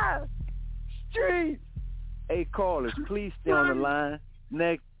ha! Street. Hey callers, please stay on the line.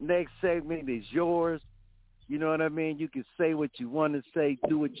 Next segment is yours. You know what I mean? You can say what you want to say,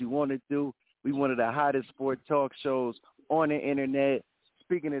 do what you want to do. We one of the hottest sport talk shows on the internet.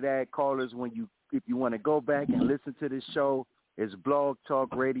 Speaking of that, callers, if you want to go back and listen to this show, it's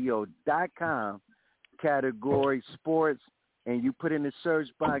blogtalkradio.com, category sports, and you put in the search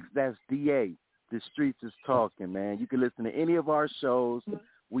box, that's DA. The Streets is Talking, man. You can listen to any of our shows.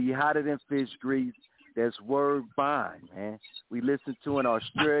 We hotter than fish grease. That's word bond, man. We listen to in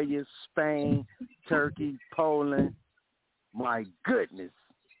Australia, Spain, Turkey, Poland. My goodness.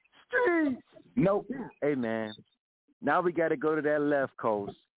 Streets. Nope. Hey, man. Now we got to go to that left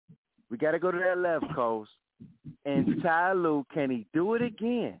coast. And Ty Lue, can he do it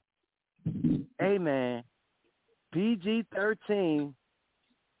again? Hey, man. PG-13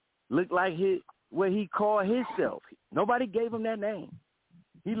 looked like what he called himself. Nobody gave him that name.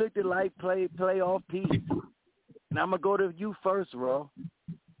 He looked at like playoff Pete. And I'm going to go to you first, Ro.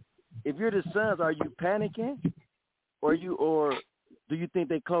 If you're the Suns, are you panicking? Or do you think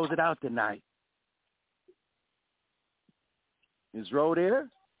they close it out tonight? Is Ro there?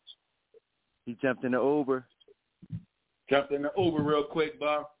 He jumped in the Uber. Jumped in the Uber real quick,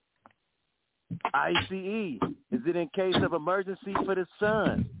 Bob. ICE, is it in case of emergency for the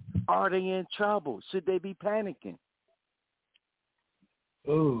Suns? Are they in trouble? Should they be panicking?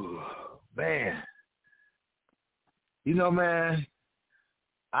 Ooh, man. You know, man,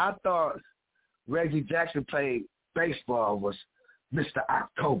 I thought Reggie Jackson played baseball was Mr.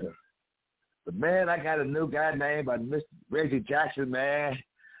 October. But, man, I got a new guy named Mr. Reggie Jackson, man,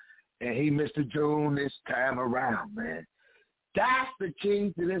 and he Mr. June this time around, man. That's the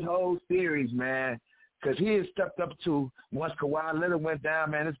key to this whole series, man, because he has stepped up to, once Kawhi Leonard went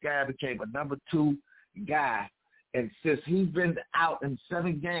down, man, this guy became a number 2 guy And since he's been out in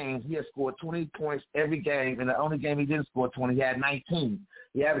 7 games, he has scored 20 points every game. And the only game he didn't score 20, he had 19.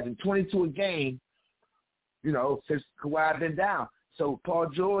 He averaging 22 a game, since Kawhi been down. So Paul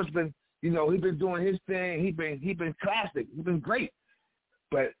George been, he's been doing his thing. He been classic. He's been great.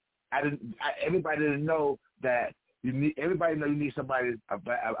 But everybody didn't know that everybody know you need somebody,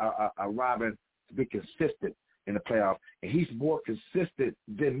 a Robin, to be consistent in the playoffs, and he's more consistent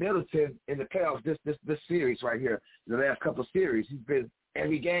than Middleton in the playoffs. This series right here, the last couple of series, he's been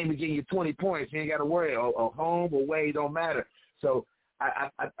every game he's getting you 20 points. You ain't got to worry, or home or away, don't matter. So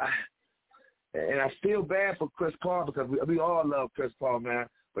I feel bad for Chris Paul because we all love Chris Paul, man.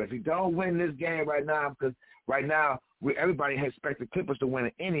 But if he don't win this game right now, because right now everybody had expected Clippers to win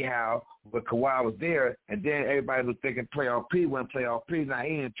it anyhow, but Kawhi was there, and then everybody was thinking playoff P, win playoff P. Now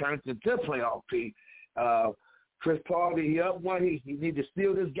he didn't turn into playoff P. Chris Paul, did he up one? He need to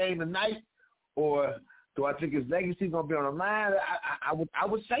steal this game tonight, or do I think his legacy is going to be on the line? I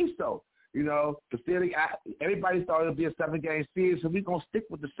would say so. Everybody thought it would be a 7-game series, so we're going to stick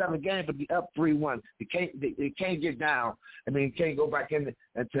with the 7 games, but be up 3-1. It can't get down. It can't go back into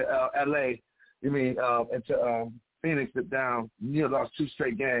L.A. Into Phoenix down. Lost 2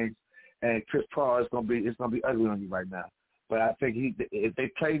 straight games, and Chris Paul it's going to be ugly on you right now. But I think if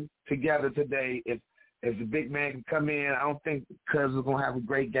they play together today, if the big man can come in, I don't think Cuz is going to have a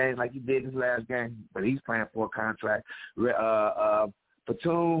great game like he did his last game, but he's playing for a contract.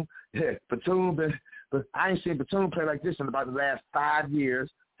 Batum, but I ain't seen Batum play like this in about the last 4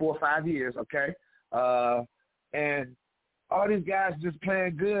 or 5 years, okay? And all these guys just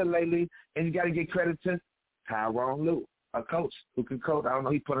playing good lately, and you got to give credit to Tyronn Lue, a coach who can coach. I don't know,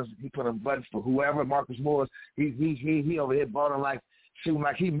 he put a button for whoever, Marcus Morris. He over here balling like, shooting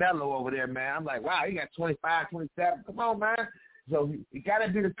like he mellow over there, man. I'm like, wow, he got 25, 27. Come on, man. So you got to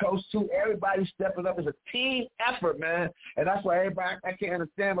be the coach, too. Everybody stepping up. It's a team effort, man. And that's why everybody, I can't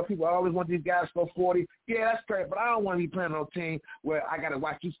understand why people always want these guys to score 40. Yeah, that's great, but I don't want to be playing on a team where I got to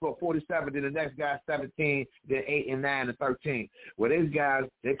watch you score 47, then the next guy 17, then 8 and 9 and 13. Well, these guys,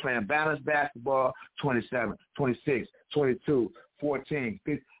 they playing balanced basketball, 27, 26, 22, 14,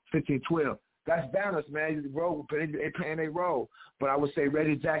 15, 12. That's balance, man. They playing their role. But I would say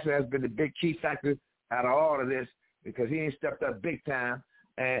Reggie Jackson has been the big key factor out of all of this because he ain't stepped up big time,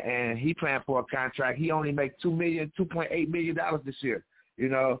 and he playing for a contract. He only make $2.8 million this year.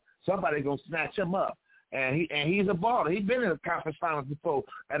 Somebody gonna snatch him up, and he's a baller. He's been in the conference finals before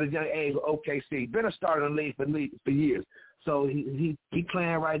at a young age with OKC. Been a starter in the league for years. So he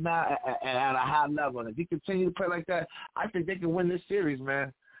playing right now at a high level. And if he continue to play like that, I think they can win this series,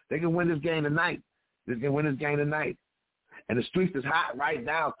 man. They can win this game tonight. And the streets is hot right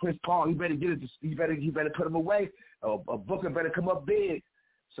now. Chris Paul, you better get it. You better put him away. A Booker better come up big.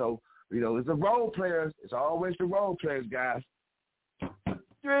 So, it's the role players. It's always the role players, guys.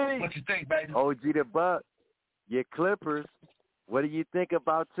 What you think, baby? OG the Buck, your Clippers. What do you think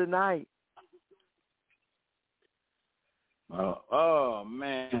about tonight? Oh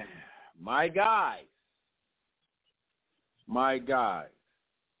man, my guys.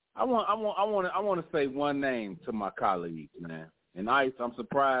 I want to say one name to my colleagues, man. And Ice, I'm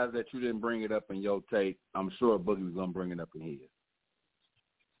surprised that you didn't bring it up in your tape. I'm sure Boogie's gonna bring it up in his.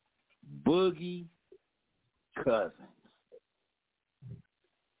 Boogie Cousins.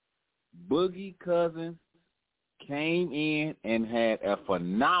 Boogie Cousins came in and had a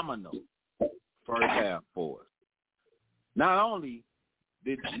phenomenal first half for us. Not only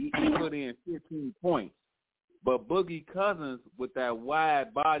did he put in 15 points, but Boogie Cousins, with that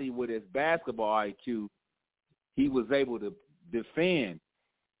wide body, with his basketball IQ, he was able to defend.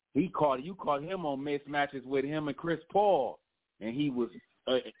 You caught him on mismatches with him and Chris Paul, and he was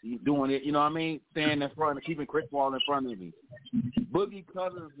doing it, staying in front and keeping Chris Paul in front of him. Boogie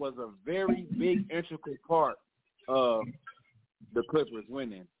Cousins was a very big, integral part of the Clippers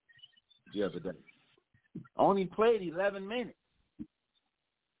winning the other day. Only played 11 minutes.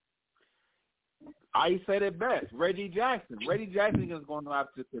 I said it best. Reggie Jackson is going to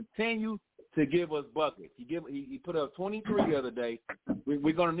have to continue to give us buckets. He put up 23 the other day.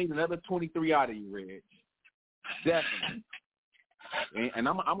 We're going to need another 23 out of you, Reg. Definitely. And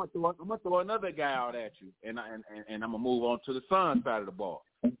I'm gonna throw another guy out at you, and I'm gonna move on to the Suns side of the ball.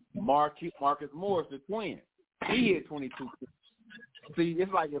 Marcus Morris, the twin, he hit 22. See,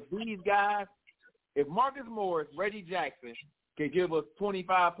 it's like if Marcus Morris, Reggie Jackson can give us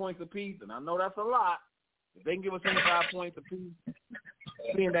 25 points apiece, and I know that's a lot. If they can give us 25 points apiece,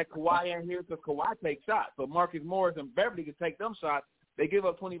 seeing that Kawhi ain't here, because Kawhi takes shots, so Marcus Morris and Beverly can take them shots. They give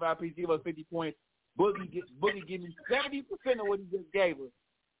up 25 apiece, give us 50 points. Boogie give me 70% of what he just gave us.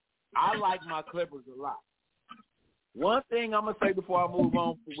 I like my Clippers a lot. One thing I'm gonna say before I move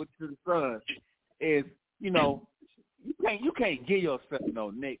on to the Suns is, you can't give yourself no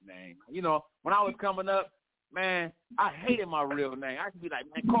nickname. When I was coming up, man, I hated my real name. I could be like,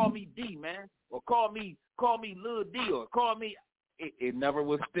 man, call me D, man, or call me Lil D, or call me. It never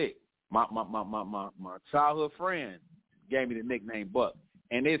would stick. My childhood friend gave me the nickname Buck,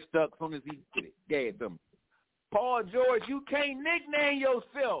 and it stuck as soon as he gave it to me. Paul George, you can't nickname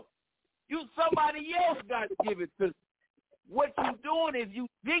yourself. Somebody else got to give it to. What you doing is you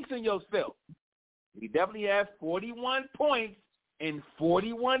jinxing yourself. He definitely had 41 points in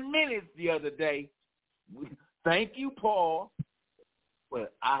 41 minutes the other day. Thank you, Paul.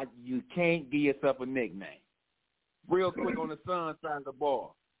 But you can't give yourself a nickname. Real quick on the Suns side of the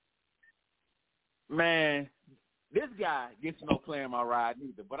ball. Man, this guy gets no play in my ride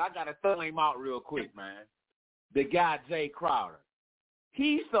neither, but I got to throw him out real quick, man. The guy, Jay Crowder.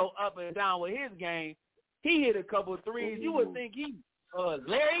 He's so up and down with his game. He hit a couple of threes. You would think he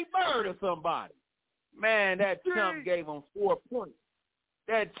Larry Bird or somebody. Man, that chump gave him 4 points.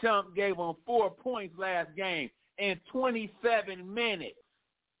 That chump gave him 4 points last game in 27 minutes.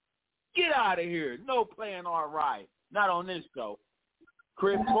 Get out of here. No playing all right. Not on this show.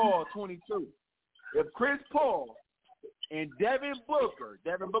 Chris Paul, 22. If Chris Paul and Devin Booker,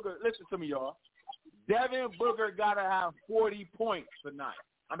 listen to me, y'all. Devin Booker got to have 40 points tonight.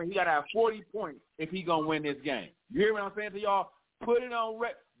 I mean, he got to have 40 points if he going to win this game. You hear what I'm saying to y'all? Put it on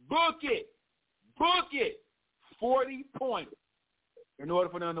book it. Book it. 40 points in order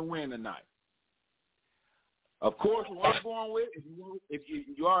for them to win tonight. Of course, who I'm going with, if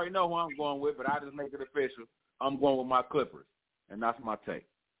you already know who I'm going with, but I just make it official, I'm going with my Clippers, and that's my take.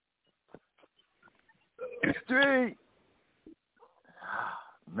 Street.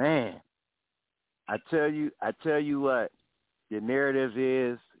 Man, I tell you what, the narrative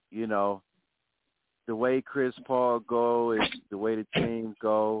is, the way Chris Paul go is the way the team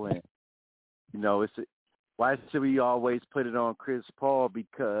go, and why should we always put it on Chris Paul?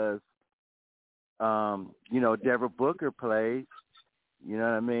 Because Devin Booker plays. You know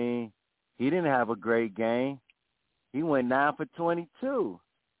what I mean? He didn't have a great game. He went 9 for 22.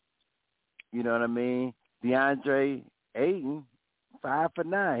 You know what I mean? DeAndre Ayton, 5 for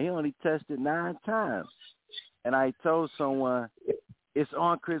 9. He only touched it 9 times. And I told someone it's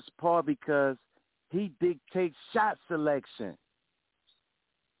on Chris Paul because he dictates shot selection,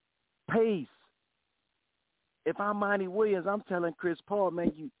 pace. If I'm Monty Williams, I'm telling Chris Paul,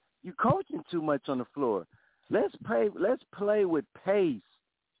 man, you coaching too much on the floor. Let's play with pace.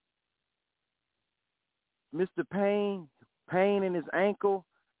 Mr. Payne in his ankle,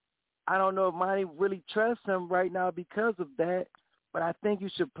 I don't know if Monty really trusts him right now because of that, but I think you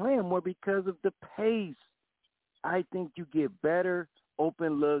should play him more because of the pace. I think you get better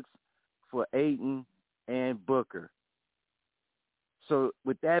open looks for Ayton and Booker. So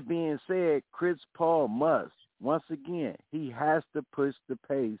with that being said, Chris Paul must, once again, he has to push the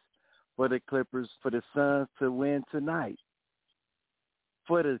pace for the Clippers, for the Suns to win tonight.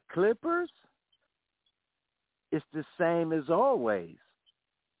 For the Clippers, it's the same as always.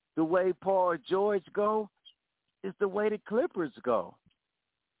 The way Paul George go is the way the Clippers go.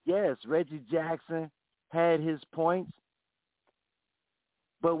 Yes, Reggie Jackson had his points,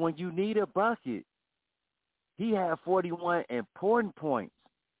 but when you need a bucket, he had 41 important points.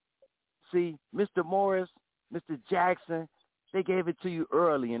 See, Mr. Morris, Mr. Jackson, they gave it to you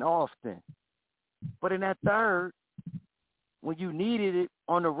early and often. But in that third, when you needed it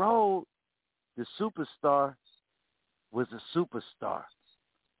on the road, the superstar was a superstar.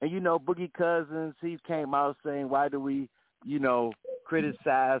 And, Boogie Cousins, he came out saying, why do we,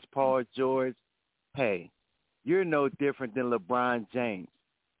 criticize Paul George? Hey, you're no different than LeBron James,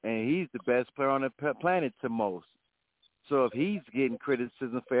 and he's the best player on the planet to most. So if he's getting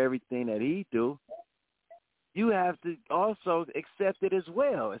criticism for everything that he do, you have to also accept it as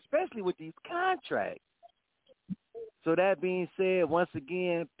well, especially with these contracts. So that being said, once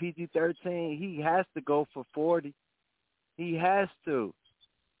again, PG-13, he has to go for 40. He has to.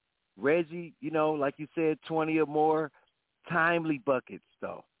 Reggie, like you said, 20 or more timely buckets,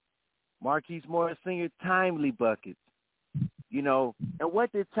 though. Marquise Morris Sr., timely buckets. And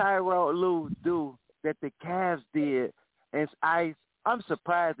what did Tyrone Lue do that the Cavs did? And I'm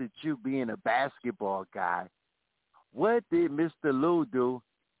surprised at you being a basketball guy. What did Mr. Lue do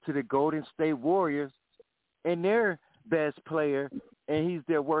to the Golden State Warriors and their best player, and he's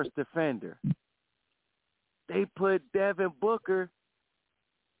their worst defender? They put Devin Booker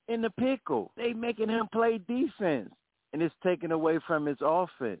in the pickle. They making him play defense, and it's taken away from his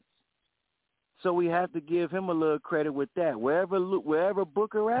offense. So we have to give him a little credit with that. Wherever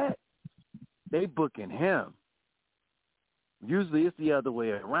Booker at, they booking him. Usually it's the other way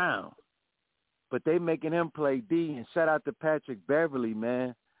around. But they making him play D, and shout out to Patrick Beverly,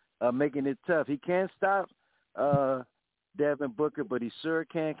 man, making it tough. He can't stop Devin Booker, but he sure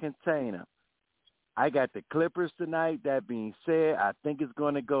can contain him. I got the Clippers tonight. That being said, I think it's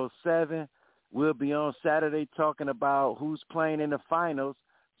going to go 7. We'll be on Saturday talking about who's playing in the finals.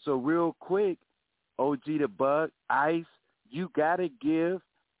 So real quick, OG the Buck, Ice, you got to give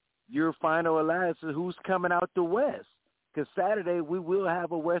your final alliance to who's coming out the West. Because Saturday we will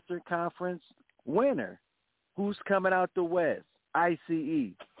have a Western Conference winner. Who's coming out the West?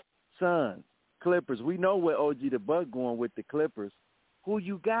 ICE, Suns, Clippers. We know where OG the Buck going with the Clippers. Who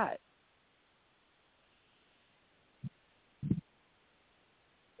you got?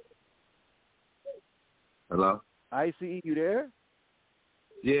 Hello? ICE, you there?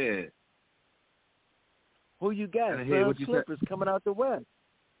 Yeah. Who you got? Suns, Clippers coming out the West.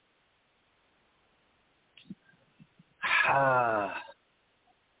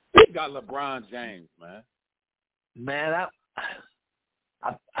 He got LeBron James, man. Man,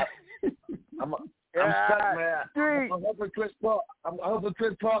 I'm stuck, man. I'm hoping Chris Paul. I'm hoping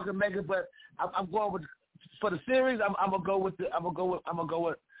Chris Paul can make it, but I'm going with for the series. I'm gonna go with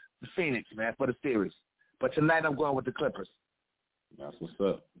the Phoenix, man, for the series. But tonight I'm going with the Clippers. That's what's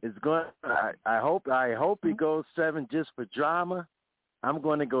up. It's going. I hope it goes 7 just for drama. I'm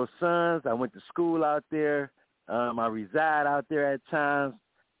going to go Suns. I went to school out there. I reside out there at times.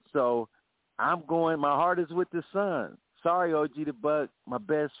 So I'm going. My heart is with the Suns. Sorry, OG the Buck, my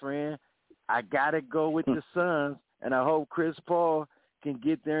best friend. I got to go with the Suns, and I hope Chris Paul can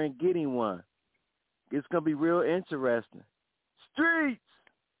get there and get him one. It's going to be real interesting. Streets,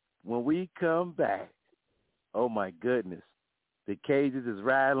 when we come back, oh, my goodness. The cages is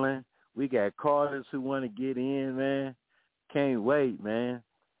rattling. We got callers who want to get in, man. Can't wait, man.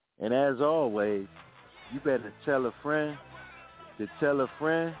 And as always, you better tell a friend to tell a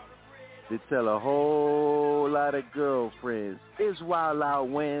friend to tell a whole lot of girlfriends. It's Wild Out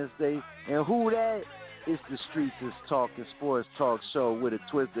Wednesday. And who that? It's the Streets is Talking Sports Talk Show with a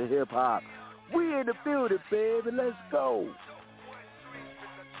twist of hip-hop. We in the building, baby. Let's go.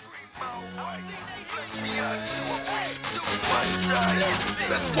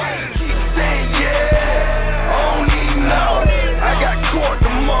 That's why I keep saying yeah. I don't even know. I got court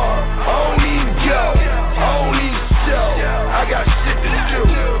tomorrow. I don't even go. I don't even show. I got shit to do.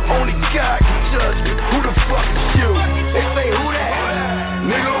 Only God can judge me. Who the fuck is you? They say who that?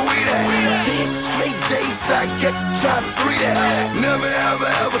 Nigga, we that. Make days I get trying to free that. Never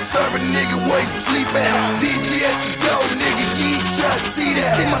ever serve a nigga where you sleep at. DGS you go, nigga, you ain't trying to see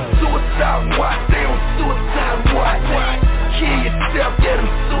that. In my suicide watch, they on suicide watch. Kill yourself, get them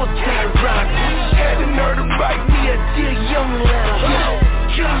suicide rock. Had the nerve to write me a dear young letter.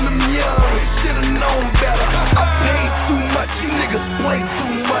 Killing them young, should've known better. I paid too much, you niggas play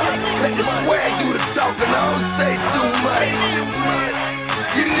too much. Let the swag do the talking, I don't say too much.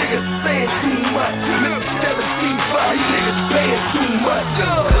 You niggas saying too much. Mr. 17.5, you niggas paying too much.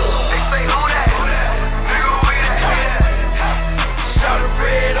 They say who that? Nigga, we that. Shout a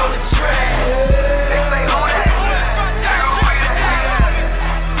red on the track. They say who that? Nigga, we that.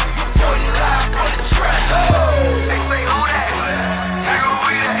 Yo, you live on the track. They say who that? Nigga,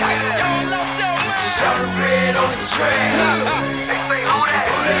 we that. Shout a red on the track. They say who that?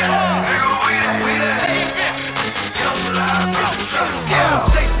 Nigga, we that. Yo, you live on the track. I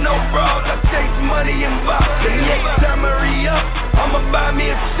don't chase no bras, I chase money and box. And next time I re-up, I'ma buy me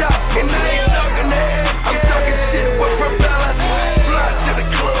a shop. And I ain't talking that, I'm talking shit with propellers. Fly to the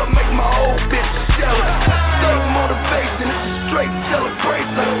club, make my old bitch jealous. Thug motivation, it's a straight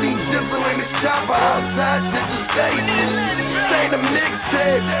celebration. I seen Jizzle in the chopper outside Jizzle's station. This ain't a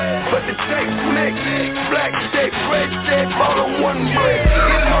mixtape, but the tape's mixed. Black tape, red tape, all on one break.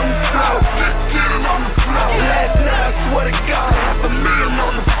 Get on the floor, get it on the floor. Last night, I swear to God, $500,000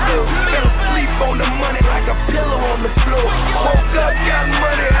 on the floor. Fell asleep on the money like a pillow on the floor. Woke up, got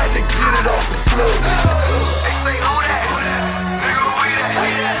money, had to get it off the floor. They say who that? Nigga, we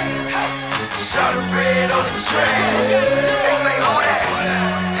that. Shot a red on the track. They say who that?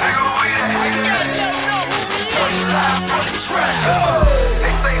 Nigga, we that. Yo, you live on the track.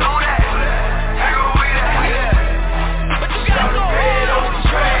 They say who that? Nigga, we that. Shot a red on the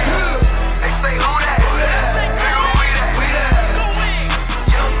track. They say who that? Nigga, we that.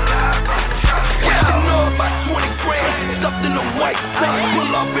 Yo, you live on the track. What you know about 20 grand? Stuffed in the white stuff.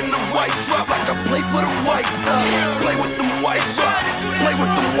 Pull up in the white drop like I play for the white stuff. Play with them white drops. Play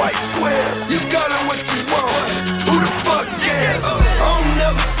with them white squares. You got it what you want. Who the fuck cares? I don't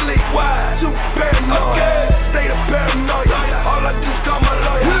never sleep. Why? Too paranoid. Stay the paranoia. All I do is call my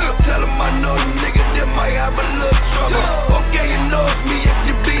lawyer. Tell him I know you niggas that might have a little trouble. Okay.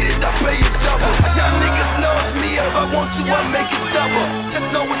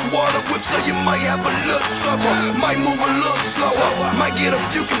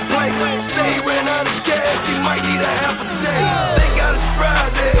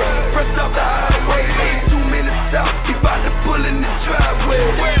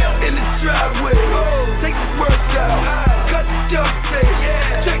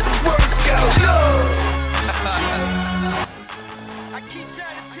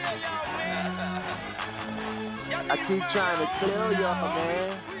 I keep trying to tell y'all,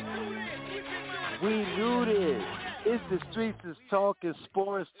 man. We knew this. It's the Streets is Talking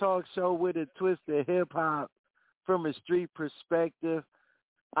sports talk show with a twist of hip-hop from a street perspective.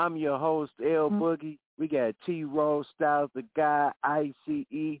 I'm your host, L Boogie. We got T-Roll, Styles the Guy,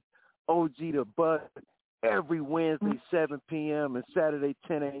 ICE, OG the Buck, every Wednesday, 7 p.m. and Saturday,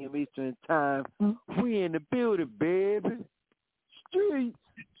 10 a.m. Eastern Time. We in the building, baby. Streets.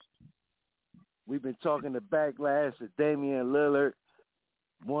 We've been talking the backlash of Damian Lillard,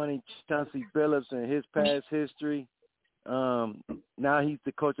 wanting Chauncey Billups and his past history. Now he's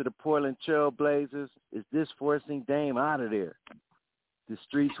the coach of the Portland Trail Blazers. Is this forcing Dame out of there? The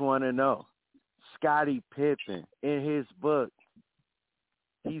streets want to know. Scottie Pippen, in his book,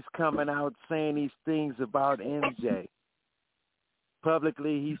 he's coming out saying these things about MJ.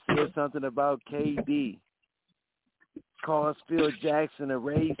 Publicly, he said something about KD. Calls Phil Jackson a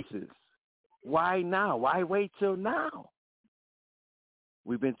racist. Why now? Why wait till now?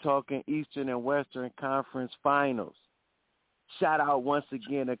 We've been talking Eastern and Western Conference Finals. Shout out once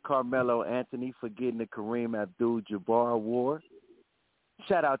again to Carmelo Anthony for getting the Kareem Abdul-Jabbar Award.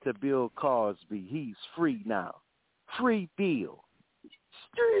 Shout out to Bill Cosby. He's free now. Free Bill.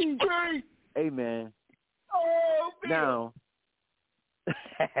 Street. Hey, man. Oh, Bill.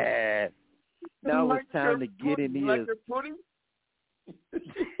 Now it's time to get in here. Like the pudding?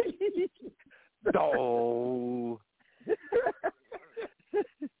 Oh.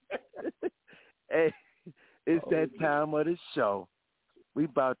 Hey, it's that time of the show. We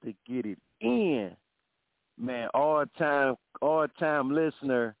about to get it in. Man, all-time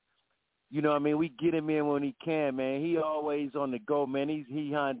listener. You know what I mean? We get him in when he can, man. He always on the go, man. He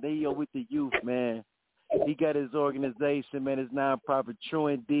with the youth, man. He got his organization, man, his nonprofit, True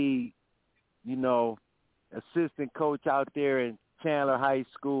Indeed. You know, assistant coach out there in Chandler High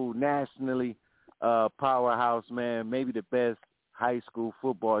School, nationally powerhouse, man. Maybe the best high school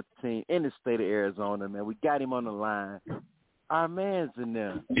football team in the state of Arizona, man. We got him on the line. Our man's in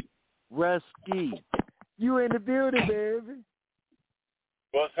there. Rusky. You in the building, baby.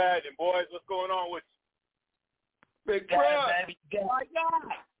 What's happening, boys? What's going on with you? Big Truck. My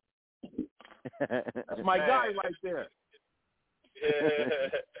guy. That's my guy right there.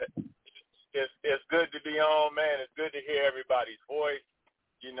 It's good to be on, man. It's good to hear everybody's voice.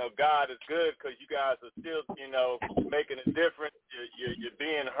 You know, God is good because you guys are still, you know, making a difference. You're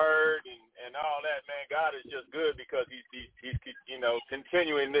being heard and all that, man. God is just good because he's you know,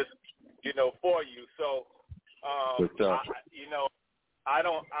 continuing this, you know, for you. So, I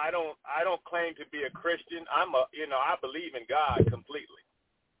don't claim to be a Christian. I believe in God completely.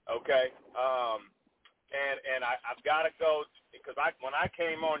 Okay. And I've got to go because when I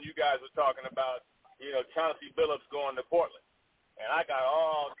came on, you guys were talking about, you know, Chauncey Billups going to Portland. And I got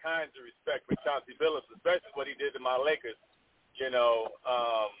all kinds of respect for Chauncey Billups, especially what he did to my Lakers. You know,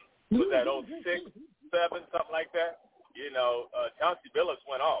 was that 06, 07, something like that? You know, Chauncey Billups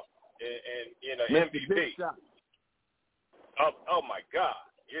went off and you know, MVP. Oh my God.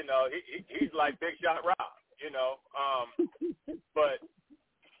 You know, he's like Big Shot Rob, you know. But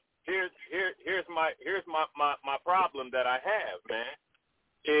here's my problem that I have, man,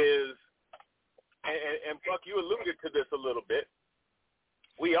 is and Buck, you alluded to this a little bit.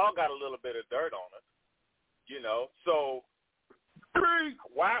 We all got a little bit of dirt on us, you know. So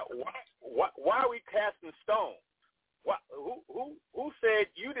why are we casting stones? Who said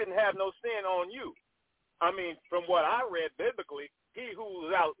you didn't have no sin on you? I mean, from what I read biblically, he who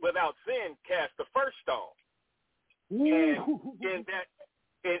was out without sin cast the first stone. And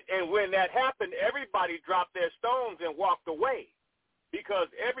when that happened, everybody dropped their stones and walked away because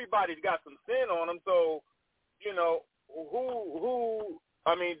everybody's got some sin on them. So, you know, who?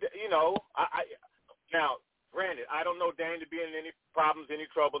 I mean, you know, I now, granted, I don't know Dane to be in any problems, any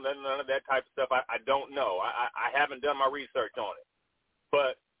trouble, none of that type of stuff. I don't know. I haven't done my research on it.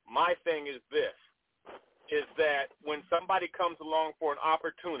 But my thing is this, is that when somebody comes along for an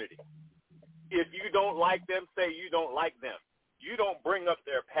opportunity, if you don't like them, say you don't like them. You don't bring up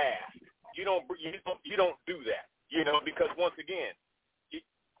their past. You don't do that, you know, because once again,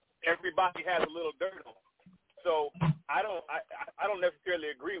 everybody has a little dirt on them. So I don't necessarily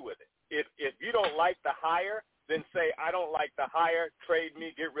agree with it. If you don't like the hire, then say I don't like the hire, trade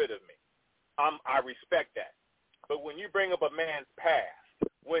me, get rid of me. I respect that. But when you bring up a man's past,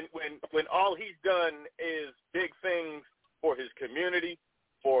 when all he's done is big things for his community,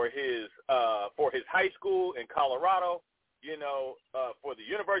 for his high school in Colorado, you know, for the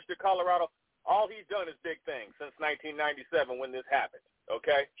University of Colorado, all he's done is big things since 1997 when this happened.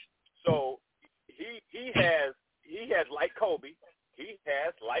 Okay, so he has like Kobe, he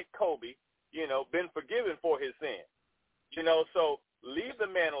has like Kobe, been forgiven for his sin. So leave the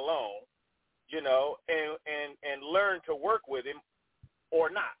man alone, and learn to work with him or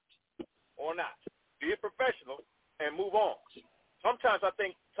not. Be a professional and move on. Sometimes I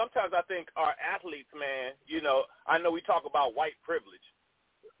think our athletes, man, I know we talk about white privilege.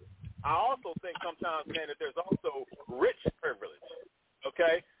 I also think sometimes, man, that there's also rich privilege,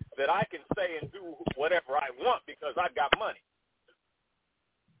 okay, that I can say and do whatever I want because I've got money.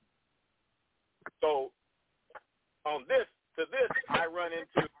 So to this, I run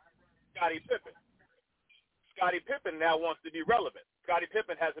into Scottie Pippen. Scottie Pippen now wants to be relevant. Scottie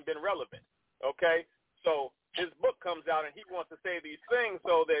Pippen hasn't been relevant, okay? So his book comes out, and he wants to say these things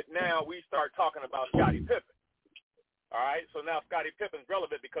so that now we start talking about Scottie Pippen. All right, so now Scottie Pippen's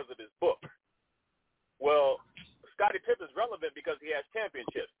relevant because of his book. Well, Scottie Pippen's relevant because he has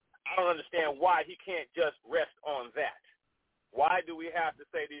championships. I don't understand why he can't just rest on that. Why do we have to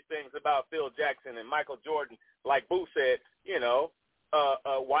say these things about Phil Jackson and Michael Jordan? Like Boo said,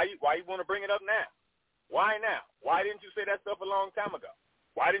 why you want to bring it up now? Why now? Why didn't you say that stuff a long time ago?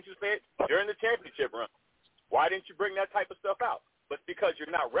 Why didn't you say it during the championship run? Why didn't you bring that type of stuff out? But because you're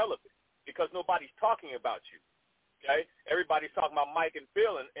not relevant, because nobody's talking about you. Okay, everybody's talking about Mike and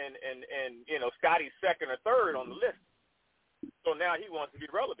Phil, and Scottie's second or third on the list. So now he wants to be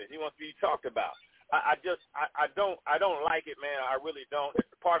relevant. He wants to be talked about. I don't like it, man. I really don't.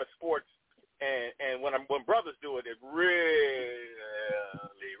 It's a part of sports, and when brothers do it, it really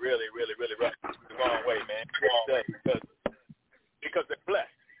rubs the wrong way, man. Because they're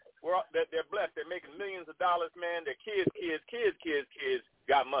blessed. They're blessed. They're making millions of dollars, man. Their kids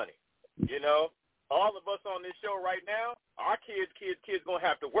got money. All of us on this show right now, our kids going to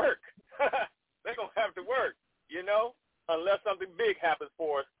have to work. They're going to have to work, unless something big happens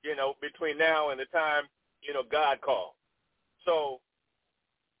for us, between now and the time, God calls. So,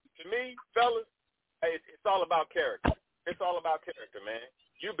 to me, fellas, it's all about character. It's all about character, man.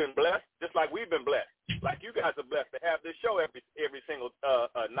 You've been blessed just like we've been blessed. Like you guys are blessed to have this show every single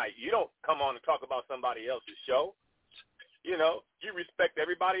night. You don't come on and talk about somebody else's show. You respect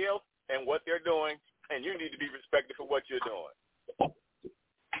everybody else and what they're doing, and you need to be respected for what you're doing.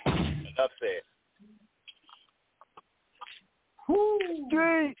 Enough said.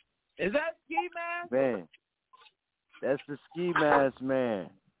 Street. Is that Ski Mask? Man, that's the Ski Mask man.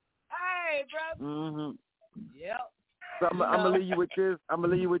 Hey, brother. Mm-hmm. Yep. So I'm gonna leave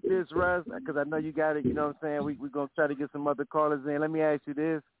you with this. Russ, because I know you got it. You know what I'm saying? We're gonna try to get some other callers in. Let me ask you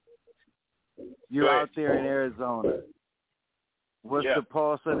this: you're out there in Arizona. What's the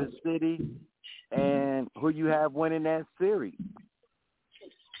pulse of the city, and who you have winning that series?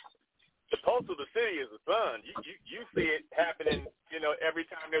 The pulse of the city is the sun. You see it happening, every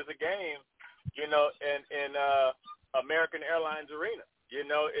time there's a game, in American Airlines Arena.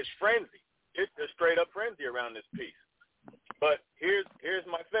 It's frenzy. It's a straight up frenzy around this piece. But here's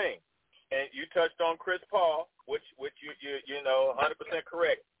my thing, and you touched on Chris Paul, which you 100%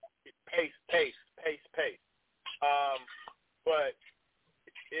 correct. Pace. But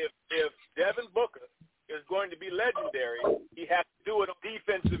if Devin Booker is going to be legendary, he has to do it on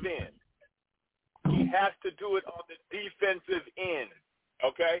defensive end. He has to do it on the defensive end.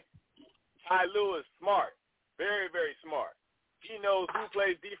 Okay? Ty Lue is smart, very, very smart. He knows who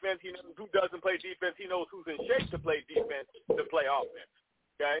plays defense. He knows who doesn't play defense. He knows who's in shape to play defense, to play offense.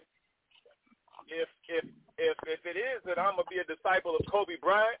 Okay? If it is that I'm gonna be a disciple of Kobe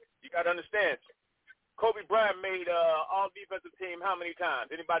Bryant, you got to understand. Kobe Bryant made all defensive team how many times?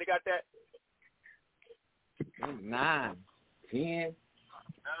 Anybody got that? 9, 10.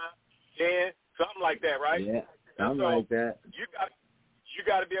 10, something like that, right? Yeah, something like that. You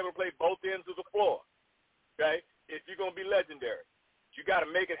got to be able to play both ends of the floor. Okay? If you're going to be legendary, you got to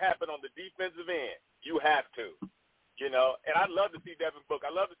make it happen on the defensive end. You have to. And I'd love to see Devin Booker.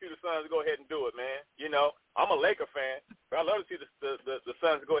 I'd love to see the Suns go ahead and do it, man. I'm a Laker fan, but I'd love to see the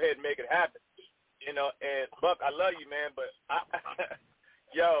Suns go ahead and make it happen. And Buck, I love you, man, but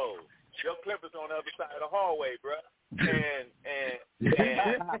your Clippers on the other side of the hallway, bro. And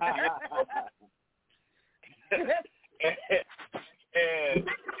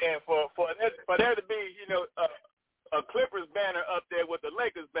for there to be, a Clippers banner up there with the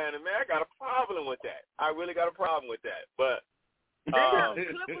Lakers banner, man, I got a problem with that. I really got a problem with that. But they got a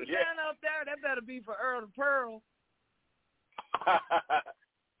Clippers banner up there. That better be for Earl and Pearl.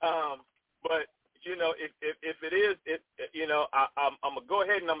 But if it is, I'm gonna go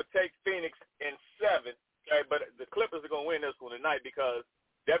ahead and I'm gonna take Phoenix in 7. Okay, but the Clippers are gonna win this one tonight because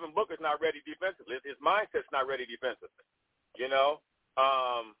Devin Booker's not ready defensively. His mindset's not ready defensively.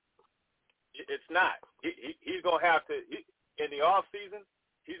 It's not. He's gonna have to in the off season.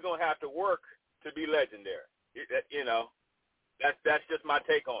 he's going to have to work to be legendary. You know, that's just my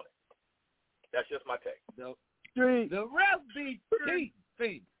take on it. That's just my take. The ref be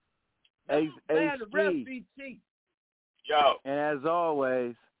cheap. The ref be cheap. Yo. And as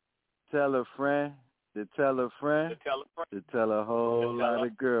always, tell a friend to tell a friend to tell a whole lot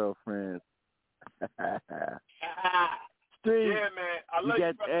of girlfriends. Street, yeah, man. I love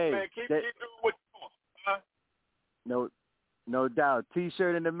you, brother, man. Keep doing what you're doing. Huh? No doubt.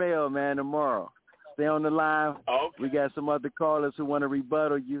 T-shirt in the mail, man, tomorrow. Stay on the line. Okay. We got some other callers who want to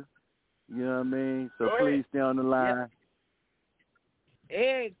rebuttal you. You know what I mean? So please stay on the line.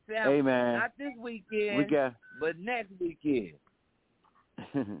 Hey, man. Not this weekend, but next weekend.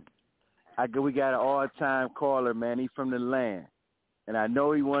 We got an all-time caller, man. He's from the land. And I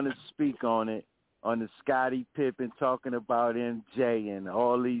know he wanted to speak on it, on the Scottie Pippen, talking about MJ and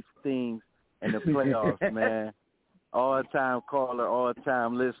all these things in the playoffs, man. All-time caller,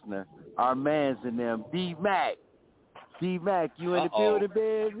 all-time listener. Our man's in them. D-Mac. D-Mac, you in the building,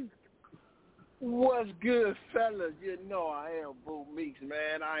 baby? What's good, fellas? You know I am Boo Meeks,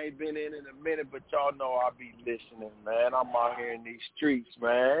 man. I ain't been in a minute, but y'all know I'll be listening, man. I'm out here in these streets,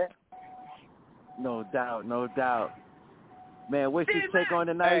 man. No doubt, no doubt. Man, what's your take on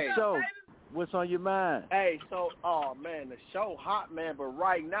tonight's show? What's on your mind? Hey, so, man, the show hot, man, but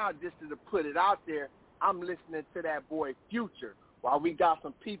right now, just to put it out there, I'm listening to that boy Future. While we got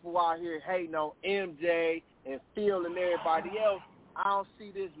some people out here hating on MJ and Phil and everybody else, I don't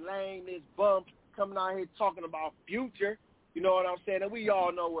see this lame, this bum coming out here talking about Future. You know what I'm saying? And we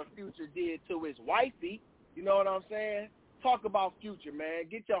all know what Future did to his wifey. You know what I'm saying? Talk about Future, man.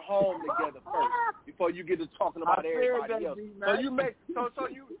 Get your home together first before you get to talking about everybody else. So you make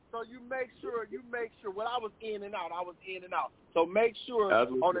sure. When I was in and out. So make sure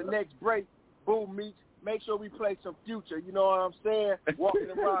on the next break, Boom Meets, make sure we play some Future. You know what I'm saying? Walking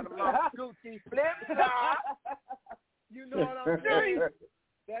around the mouth, Gucci flip flop. You know what I'm saying?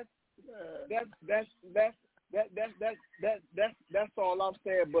 That's all I'm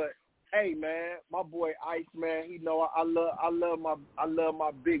saying. But hey, man, my boy Ice, man, he know I love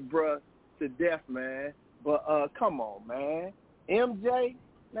my big bro to death, man. But come on, man, MJ,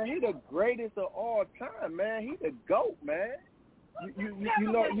 man, he the greatest of all time, man. He the GOAT, man. You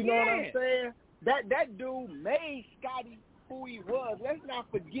know what I'm saying? That dude made Scottie who he was. Let's not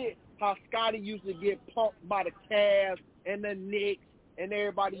forget how Scottie used to get pumped by the Cavs and the Knicks, and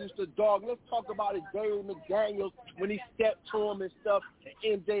everybody used to dog. Let's talk about it, Jerry McDaniels, when he stepped to him and stuff,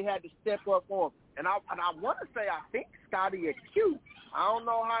 and MJ had to step up for him. And I want to say I think Scottie a Q. I don't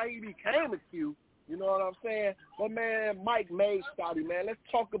know how he became a Q. You know what I'm saying? But, man, Mike made Scottie, man. Let's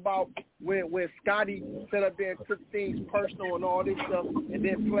talk about when Scottie sat up there and took things personal and all this stuff and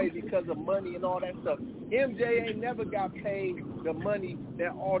then played because of money and all that stuff. MJ ain't never got paid the money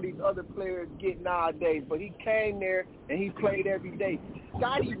that all these other players get nowadays, but he came there and he played every day.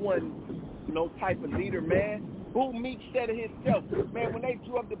 Scottie wasn't no type of leader, man. Boo Meeks said it himself. Man, when they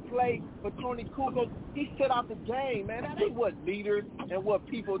drew up the play for Tony Kukoc, he set out the game, man. That ain't what leaders and what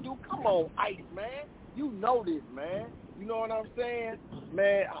people do. Come on, Ice, man. You know this, man. You know what I'm saying?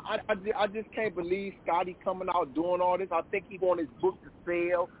 Man, I just can't believe Scottie coming out doing all this. I think he want his book to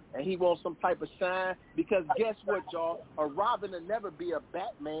sell, and he wants some type of shine. Because guess what, y'all? A Robin will never be a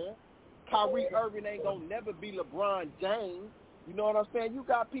Batman. Kyrie Irving ain't going to never be LeBron James. You know what I'm saying? You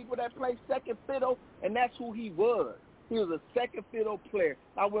got people that play second fiddle, and that's who he was. He was a second fiddle player.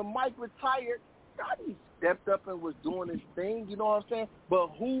 Now, when Mike retired, Scottie stepped up and was doing his thing, you know what I'm saying? But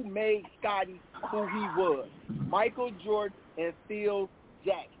who made Scottie who he was? Michael Jordan and Phil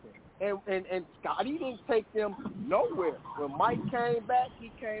Jackson. And Scottie didn't take them nowhere. When Mike came back,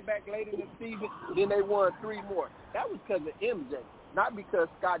 he came back late in the season, then they won 3 more. That was because of MJ, not because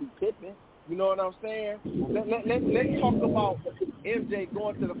Scottie Pippen. You know what I'm saying? Let's talk about MJ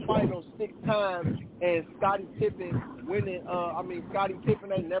going to the finals 6 times and Scottie Pippen winning. Scottie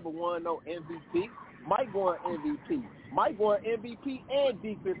Pippen ain't never won no MVP. Mike won MVP. Mike won MVP and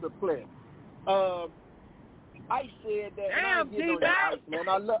defensive player. I said that. Damn, Ice, man.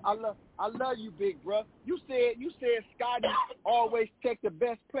 I love you, big bro. You said Scottie always checked the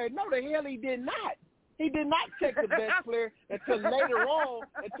best player. No, the hell he did not. He did not check the best player until later on,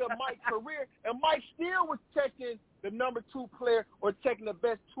 until Mike's career. And Mike still was checking the number 2 player or checking the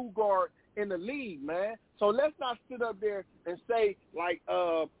best 2 guard in the league, man. So let's not sit up there and say, like,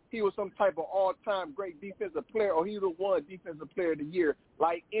 he was some type of all-time great defensive player or he would have won Defensive Player of the Year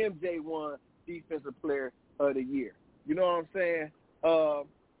like MJ won Defensive Player of the Year. You know what I'm saying?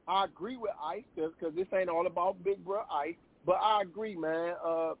 I agree with Ice because this ain't all about Big Bro Ice. But I agree, man.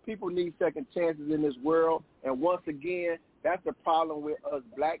 People need second chances in this world. And once again, that's the problem with us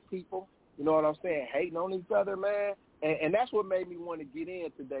black people. You know what I'm saying? Hating on each other, man. And that's what made me want to get in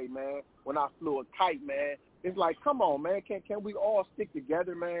today, man, when I flew a kite, man. It's like, come on, man. Can we all stick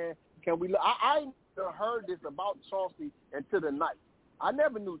together, man? Can we? I never heard this about Chauncey until the night. I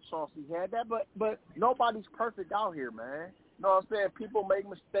never knew Chauncey had that, but nobody's perfect out here, man. You know what I'm saying? People make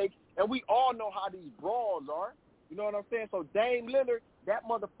mistakes, and we all know how these brawls are. You know what I'm saying? So Dame Lillard, that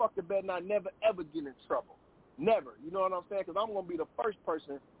motherfucker better not never, ever get in trouble. Never. You know what I'm saying? Because I'm going to be the first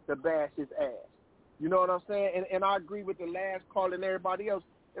person to bash his ass. You know what I'm saying? And I agree with the last caller and everybody else.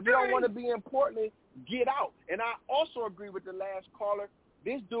 If you don't want to be in Portland, get out. And I also agree with the last caller.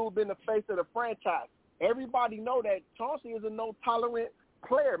 This dude been the face of the franchise. Everybody know that Chauncey is a no-tolerant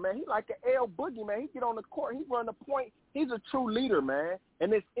player, man. He like an L Boogie, man. He get on the court. He run the point. He's a true leader, man,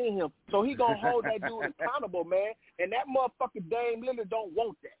 and it's in him. So he going to hold that dude accountable, man. And that motherfucker Dame Lillard don't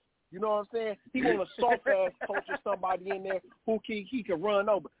want that. You know what I'm saying? He want a soft-ass coach or somebody in there who he can run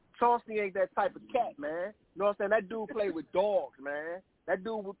over. Chauncey ain't that type of cat, man. You know what I'm saying? That dude played with dogs, man. That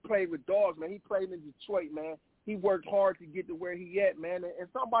dude played with dogs, man. He played in Detroit, man. He worked hard to get to where he at, man. And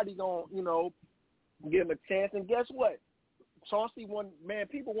somebody going to, you know, give him a chance. And guess what? Chauncey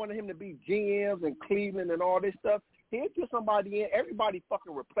people wanted him to be GMs in Cleveland and all this stuff. He'll get somebody in. Everybody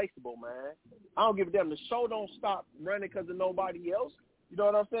fucking replaceable, man. I don't give a damn. The show don't stop running because of nobody else. You know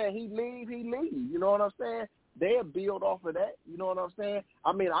what I'm saying? He leave. You know what I'm saying? They'll build off of that. You know what I'm saying?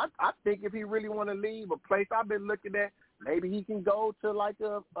 I mean, I think if he really want to leave a place I've been looking at, maybe he can go to like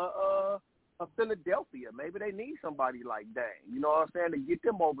a Philadelphia. Maybe they need somebody like that. You know what I'm saying? To get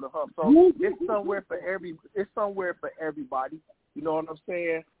them over the hump. So it's somewhere for everybody. You know what I'm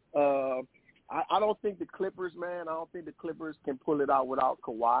saying? I don't think the Clippers, man. I don't think the Clippers can pull it out without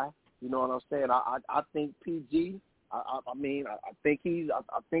Kawhi. You know what I'm saying? I think PG. I think he's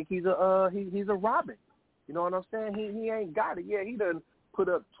a Robin. You know what I'm saying? He ain't got it. Yeah, he done put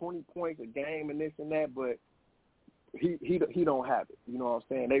up 20 points a game and this and that, but he don't have it. You know what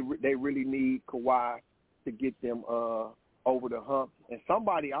I'm saying? They really need Kawhi to get them over the hump. And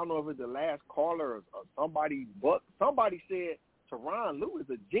somebody, I don't know if it's the last caller or somebody said Tyronn Lue is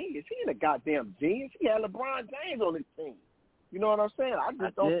a genius. He ain't a goddamn genius. He had LeBron James on his team. You know what I'm saying? I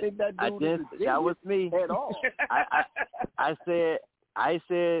just don't think that dude is a genius that was me at all. I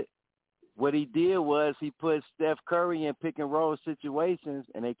said what he did was he put Steph Curry in pick and roll situations,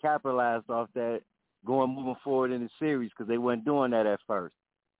 and they capitalized off that moving forward in the series because they weren't doing that at first.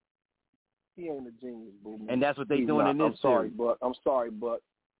 He ain't a genius, boo. And that's what they doing in this series. I'm sorry, but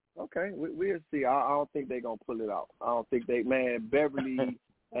okay, we'll see. I don't think they're gonna pull it out. I don't think Beverly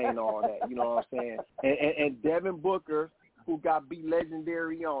ain't all that. You know what I'm saying? And Devin Booker, who got beat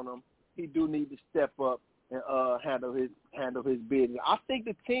legendary on him, he do need to step up and handle his business. I think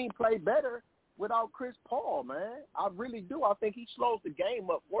the team played better without Chris Paul, man. I really do. I think he slows the game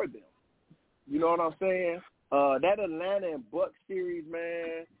up for them. You know what I'm saying? That Atlanta and Bucks series,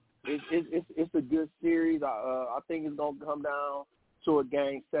 man, it's a good series. I think it's gonna come down to a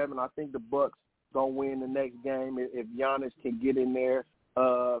Game 7. I think the Bucks gonna win the next game if Giannis can get in there.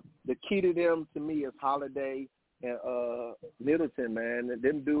 The key to them, to me, is Holiday and Middleton, man.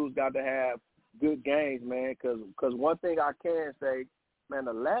 Them dudes got to have good games, man, because one thing I can say, man,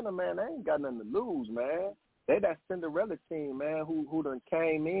 Atlanta, man, they ain't got nothing to lose, man. They that Cinderella team, man, who done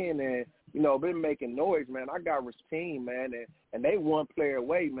came in and, you know, been making noise, man. I got Rasheem, man, and they one player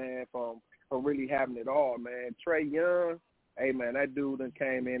away, man, from really having it all, man. Trae Young, hey, man, that dude done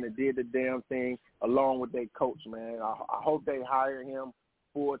came in and did the damn thing along with their coach, man. I hope they hire him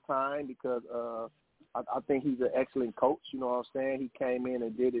full-time because I think he's an excellent coach, you know what I'm saying? He came in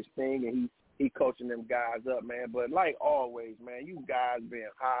and did his thing, and he coaching them guys up, man. But like always, man, you guys been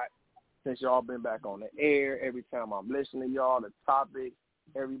hot since y'all been back on the air. Every time I'm listening to y'all, the topic,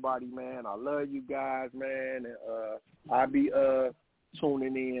 everybody, man, I love you guys, man. And I be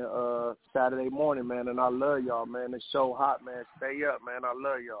tuning in Saturday morning, man, and I love y'all, man. The show hot, man. Stay up, man. I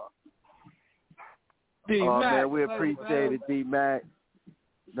love y'all. D-Mac, man, we appreciate it, D-Mac.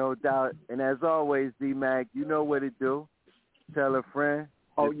 No doubt. And as always, D-Mac, you know what to do. Tell a friend.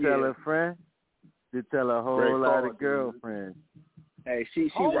 Tell a friend. To tell a whole lot of girlfriends. Hey,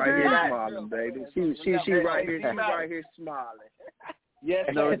 she right here smiling, baby. She right here. She right here smiling. Yes,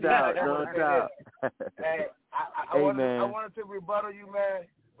 no doubt. Hey, I wanted to rebuttal you, man,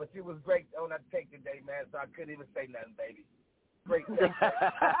 but you was great on that take today, man. So I couldn't even say nothing, baby. Great take.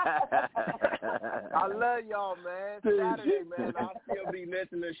 I love y'all, man. Saturday, man. I'll still be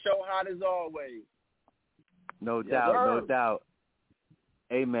listening. The show hot as always. No doubt.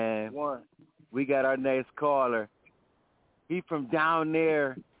 Hey, man. We got our next caller. He from down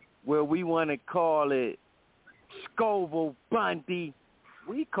there where we want to call it Scoville, Bundy.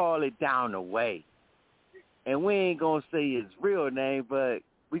 We call it down the way. And we ain't going to say his real name, but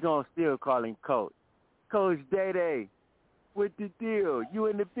we going to still call him Coach. Coach Day-Day, what the deal? You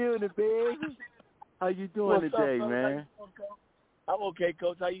in the building, baby? How you doing today, man? I'm okay,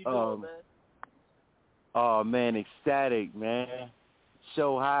 Coach. How you doing, man? Oh, man, ecstatic, man.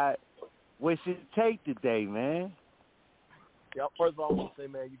 So hot. What's it take today, man? Yeah, first of all, I want to say,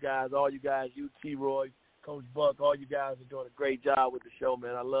 man, all you guys, you, T-Roy, Coach Buck, all you guys are doing a great job with the show,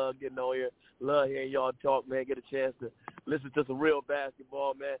 man. I love getting on here. Love hearing y'all talk, man. Get a chance to listen to some real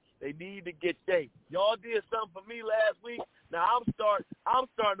basketball, man. They need to get shape. Y'all did something for me last week. Now I'm starting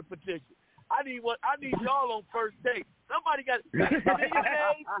to petition. I need y'all on first take. Somebody got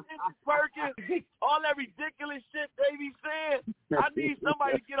Perkins, all that ridiculous shit they be saying. I need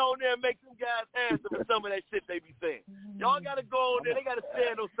somebody to get on there and make them guys answer for some of that shit they be saying. Y'all got to go on there. They got to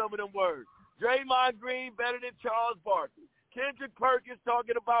stand on some of them words. Draymond Green better than Charles Barkley. Kendrick Perkins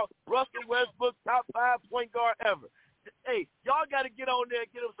talking about Russell Westbrook, top 5 point guard ever. Hey, y'all got to get on there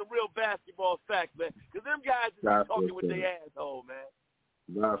and get them some real basketball facts, man, because them guys are talking with their asshole, man.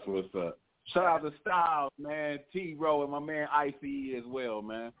 That's what's up. Shout out to Styles, man, T-Row, and my man ICE as well,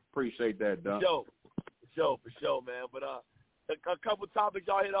 man. Appreciate that, Dunk. For sure, man. But a couple topics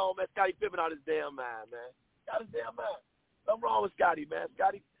y'all hit on, man. Scottie Pippen out his damn mind, man. Got his damn mind. Something wrong with Scottie, man.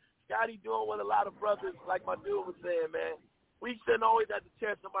 Scottie doing what a lot of brothers, like my dude was saying, man. We shouldn't always have to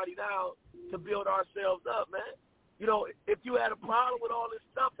tear somebody down to build ourselves up, man. You know, if you had a problem with all this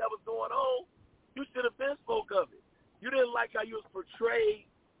stuff that was going on, you should have been spoke of it. You didn't like how you was portrayed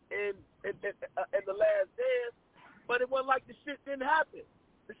in the Last Dance, but it wasn't like the shit didn't happen.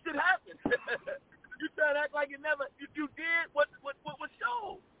 The shit happened. You try to act like it never. If you did, what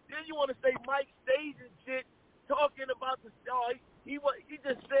show? Then you want to say Mike staging shit, talking about the show. He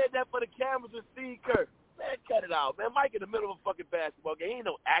just said that for the cameras with Steve Kerr. Man, cut it out, man. Mike in the middle of a fucking basketball game. He ain't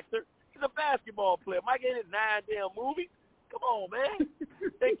no actor. He's a basketball player. Mike ain't in 9 damn movies. Come on, man.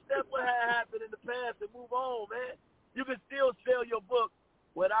 Accept what happened in the past and move on, man. You can still sell your book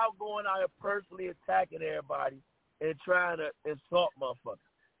without going out and personally attacking everybody and trying to insult motherfuckers.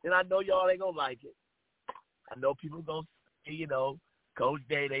 And I know y'all ain't going to like it. I know people going to say, you know, Coach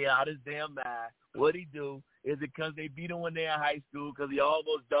Day out his damn mind. What'd he do? Is it because they beat him when they were in high school because he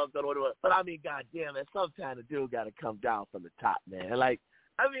almost dunked on whatever? But, I mean, goddamn, man, sometimes the dude got to come down from the top, man. Like,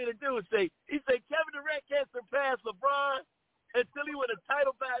 I mean, the dude say Kevin Durant can't surpass LeBron until he win a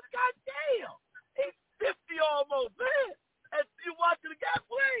title back. Goddamn. He's 50 almost, man. And you watching the guy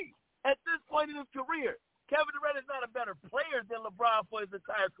play. At this point in his career, Kevin Durant is not a better player than LeBron for his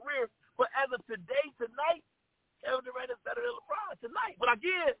entire career. But as of today, tonight, Kevin Durant is better than LeBron tonight. But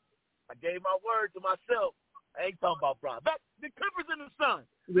again, I gave my word to myself. I ain't talking about LeBron. Back, the Clippers in the sun.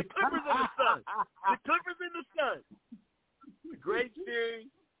 The Clippers in the sun. The Clippers in the sun. Great series.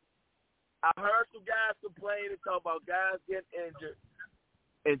 I heard some guys complain and talking about guys getting injured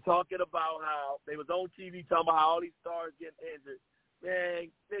and talking about how they was on TV talking about how all these stars getting injured. Man,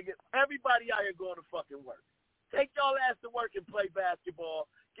 nigga, everybody out here going to fucking work. Take y'all ass to work and play basketball.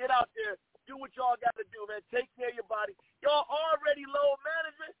 Get out there. Do what y'all got to do, man. Take care of your body. Y'all already low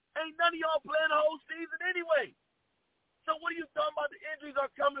management. Ain't none of y'all playing the whole season anyway. So what are you talking about? The injuries are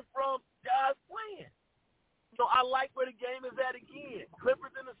coming from guys playing. So I like where the game is at again.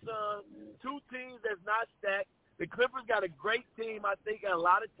 Clippers in the sun, 2 teams that's not stacked. The Clippers got a great team. I think got a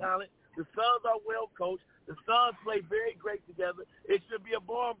lot of talent. The Suns are well coached. The Suns play very great together. It should be a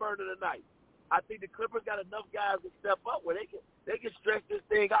barn burner tonight. I think the Clippers got enough guys to step up where they can stretch this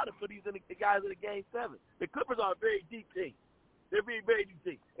thing out and put the guys in the game 7. The Clippers are a very deep team. They're very, very deep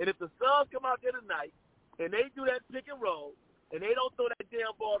team. And if the Suns come out there tonight and they do that pick and roll and they don't throw that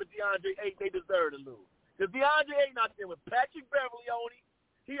damn ball to DeAndre Ayton, they deserve to lose. Because DeAndre Ayton out there with Patrick Beverly on him.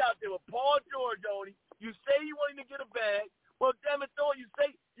 He out there with Paul George on him. You say you want him to get a bag. Well, damn it, though, you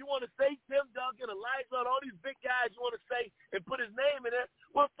want to say Tim Duncan, Elijah, all these big guys you want to say and put his name in there.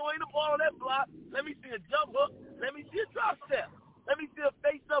 Well, throw him the ball on that block. Let me see a jump hook. Let me see a drop step. Let me see a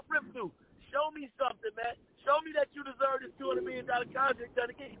face-up rip through. Show me something, man. Show me that you deserve this $200 million contract done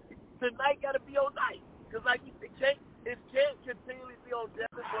again. Tonight got to be on night. Because, like, it can't continually be on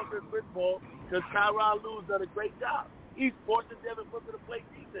Devin Booker and Chris Paul because Tyronn Lue's done a great job. He's forcing Devin Booker to play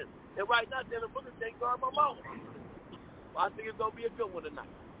defense. And right now, Devin Booker can't guard my mama. I think it's going to be a good one tonight.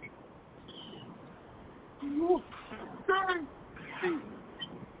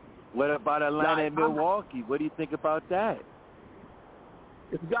 What about Atlanta and Milwaukee? What do you think about that?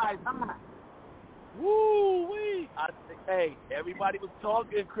 It's guys hot. Woo-wee. Hey, everybody was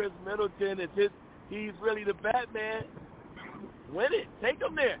talking Chris Middleton. He's really the Batman. Win it. Take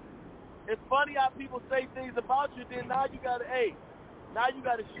him there. it's funny how people say things about you. Then now you gotta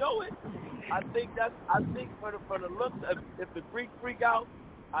show it. I think for the looks, if the Greeks freak out,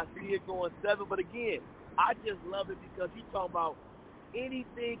 I see it going 7. But again, I just love it because you talking about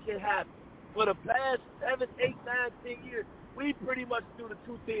anything can happen. For the past 7, 8, 9, 10 years, we pretty much knew the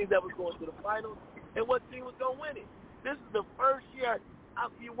 2 teams that was going to the finals and what team was going to win it. This is the first year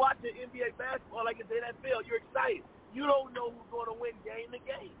you watch the NBA basketball like it's the NFL. You're excited. You don't know who's going to win game to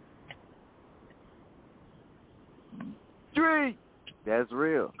game. Street. That's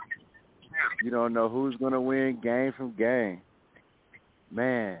real. You don't know who's going to win game from game.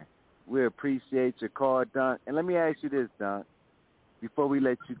 Man, we appreciate your call, Dunk. And let me ask you this, Dunk, before we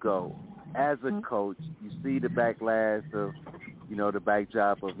let you go. As a coach, you see the backlash of, the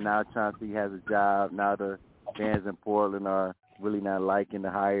backdrop of now Chauncey has a job. Now the fans in Portland are really not liking the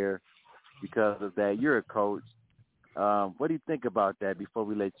hire because of that. You're a coach. What do you think about that before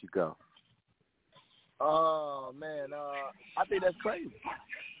we let you go? Oh, man, I think that's crazy.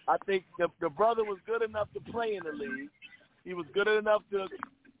 I think the brother was good enough to play in the league. He was good enough to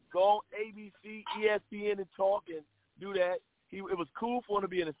go on ABC, ESPN, and talk and do that. It was cool for him to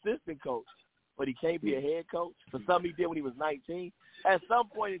be an assistant coach, but he can't be a head coach. For something he did when he was 19. At some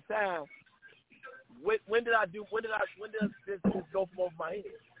point in time, when did this go from over my head?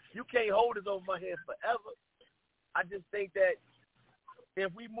 You can't hold this over my head forever. I just think that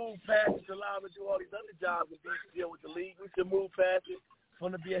if we move past it to allow him to do all these other jobs and deal with the league, we should move past it for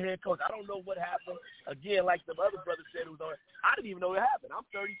him to be a head coach. I don't know what happened. Again, like the other brother said, I didn't even know what happened. I'm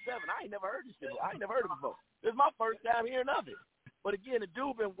 37. I ain't never heard this shit. I ain't never heard it before. This is my first time hearing of it. But again, the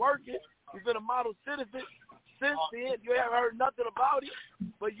dude been working. He's been a model citizen. Since then, you haven't heard nothing about it.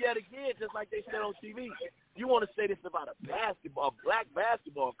 But yet again, just like they said on TV, you want to say this about a black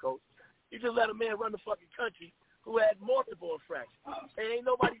basketball coach. You just let a man run the fucking country who had multiple infractions. And ain't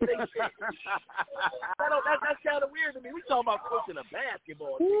nobody say shit. That's kind of weird to me. We talking about coaching a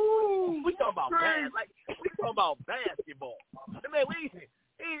basketball team. We talking about basketball. I mean, he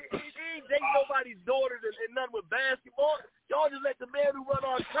ain't dating nobody's daughters and nothing with basketball. Y'all just let the man who run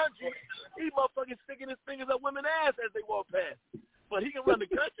our country, he motherfucking sticking his fingers up women's ass as they walk past. But he can run the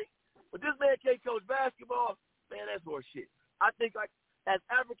country. But this man can't coach basketball. Man, that's horse shit. I think like as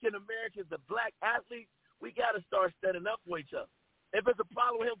African Americans, the black athletes, we got to start standing up for each other. If it's a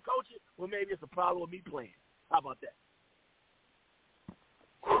problem with him coaching, well, maybe it's a problem with me playing. How about that?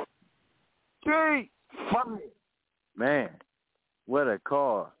 Man, what a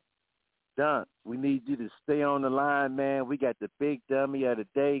call. Dunk, we need you to stay on the line, man. We got the big dummy of the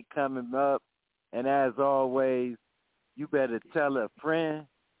day coming up. And as always, you better tell a friend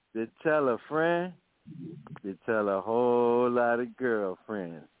to tell a friend to tell a whole lot of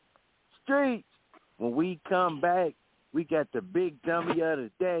girlfriends. Streets. When we come back, we got the big dummy of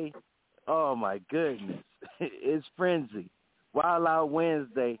the day. Oh, my goodness. It's Frenzy. Wild Out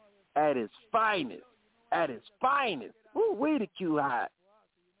Wednesday at its finest. Ooh, we the Q hot.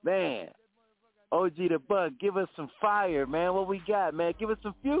 Man, OG the Buck, give us some fire, man. What we got, man? Give us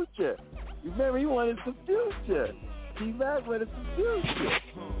some future. Remember, he wanted some future. T-Mac wanted some future.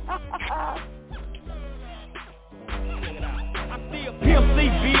 PMC,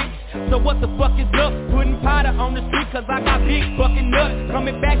 bitch. So what the fuck is up? Putting powder on the street cause I got big fucking nuts.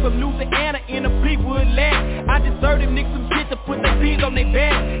 Coming back from Louisiana in a Fleetwood lag. I just served them niggas some shit to put their beans on their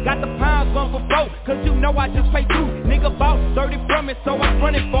back. Got the pounds one for 4, cause you know I just pay 2. Nigga bought 30 from it, so I'm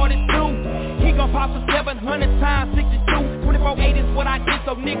running 42. He gon' pop for 700 times 62. 24/8 is what I did,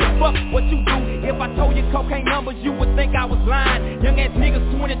 so nigga fuck what you do. If I told you cocaine numbers, you would think I was lying. Young ass niggas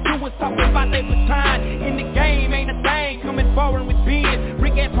 22 was talking about they baton. In the game ain't a thing, coming foreign with Ben.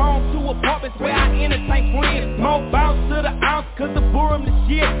 Rick at home, 2 apartments where I entertain friends. More bounce to the ounce, cause the boom the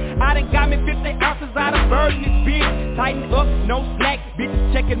shit. I done got me 50 ounces out of bird in this bitch. Tighten up, no slack,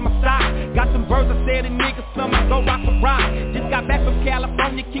 bitches checking my stock. Got some birds, I said a nigga, some I go rock a rock. Just got back from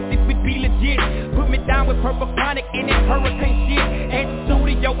California, kicked it with be legit. Put me down with Purple Chronic and that hurricane shit. At the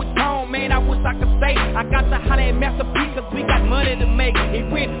studio with Tone, man, I wish I could say I got to holler at Master P, cause we got money to make.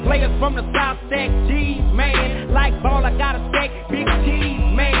 It went players from the South stack G's, man. Like ball, I got a stack, big cheese,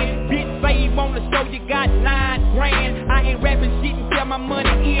 man. Bitch say you on the show, you got 9 grand. I ain't rapping shit until my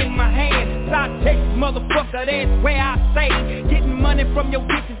money in my hand. South Texas, motherfucker, that's where I stay. Getting money from your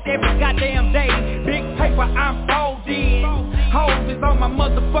bitches every goddamn day. Big paper, I'm folding. Hoes is on my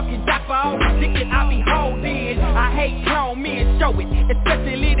motherfucking dock for all the shit that I be holding. I hate clown men, show it.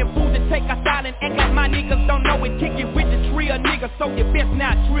 Especially the fools that take us out and act like my niggas don't know it. Kick it with the trio, nigga, so you best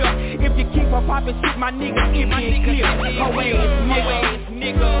not trip. If you keep on popping shit, my nigga, it be clear. Ho-ass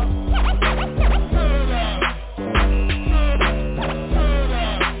nigga.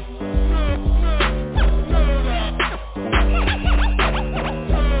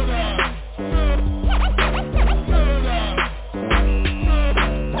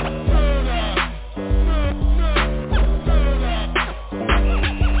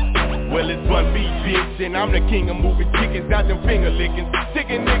 I'm the king of moving chickens, not them finger licking.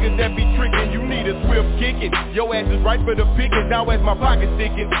 Sticking niggas that be tricking, you need a swift kicking. Your ass is right for the picking, now as my pocket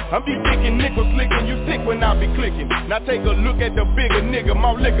sticking. I'm be kicking nickels slicking, you sick when I be clicking. Now take a look at the bigger nigga,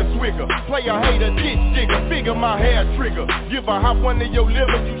 my liquor swigger. Player hater, ditch jigger, figure my hair trigger. Give a hop one of your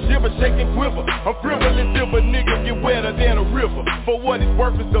livers, you shiver, shake and quiver. I'm frivolous, silver niggas get wetter than a river. For what it's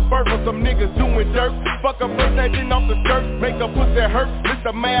worth, it's the birth of some niggas doing dirt. Fuck a first acting off the skirt, make a pussy hurt. Mr.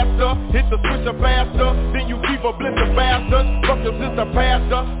 Master, hit the switcher faster, then you keep a blister bastard. Fuck your sister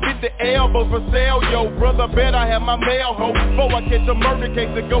pastor, hit the elbow for sale. Yo, brother, bet I have my mail hoe. Before I catch a murder case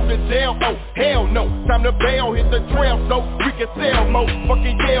to go to jail. Oh, hell no, time to bail, hit the trail so we can sell more.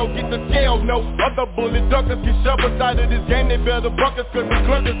 Fucking yell, get the scale, no. Other bullet duckers get shoved aside of this game, they better buckers, cause the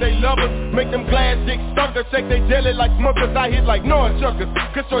clunkers, they love us. Make them glass dicks stunkers, shake they jelly like smuckers. I hit like nunchuckers,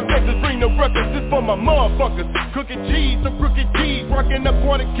 cause your Texas bring the ruckus. This for my motherfuckers. Cooking cheese, some crooked cheese, rocking up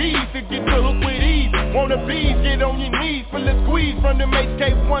quarter keys to get to hook with ease. Wanna bees, get on your knees, feel the squeeze from them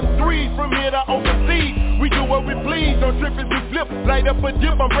HK-13s from here to overseas. We do what we please, don't trip as we flip. Light up a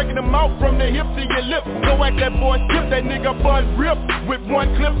dip, I'm breaking them out from the hip to your lip. Go at that boy skip, that nigga buzz rip. With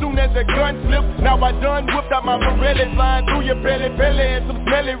one clip, soon as the gun slip. Now I done whipped out my Pirelli, flying through your belly. And some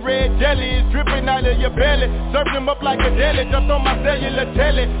smelly red jelly is dripping out of your belly. Serve them up like a deli, jumped on my cellular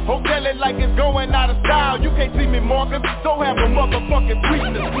telly. Hotel it like it's going out of style. You can't see me, Marcus, so have a motherfucking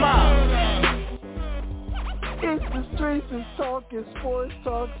sweetness smile. It's the Streets is Talking Sports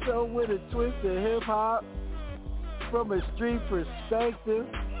Talk Show with a twist of hip-hop from a street perspective.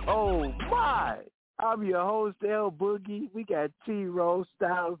 Oh, my. I'm your host, L Boogie. We got T-Roll,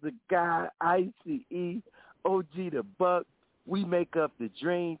 Styles the Guy, ICE, OG the Buck. We make up the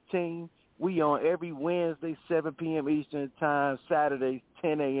Dream Team. We on every Wednesday, 7 p.m. Eastern Time, Saturdays,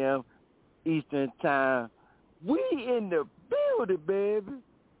 10 a.m. Eastern Time. We in the building, baby.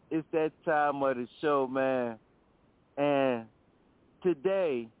 It's that time of the show, man. And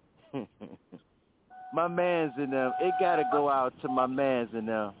today, my mans in them, it got to go out to my mans in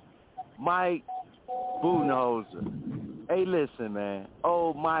them. Mike Budenholzer. Hey, listen, man.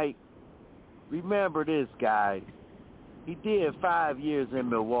 Oh, Mike, remember this guy. He did 5 years in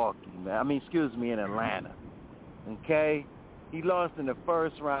Milwaukee, man. In Atlanta. Okay? He lost in the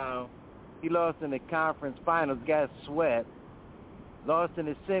first round. He lost in the conference finals, got swept. Lost in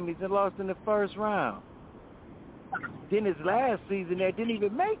the semis and lost in the first round. Then his last season there didn't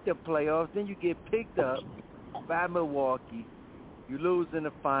even make the playoffs. Then you get picked up by Milwaukee. You lose in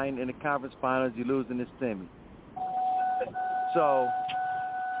the conference finals. You lose in the semis. So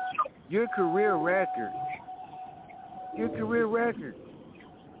your career record, you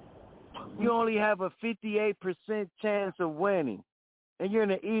only have a 58% chance of winning, and you're in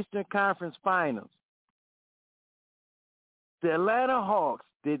the Eastern Conference Finals. The Atlanta Hawks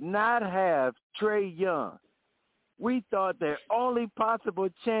did not have Trae Young. We thought their only possible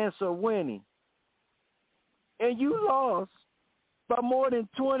chance of winning. And you lost by more than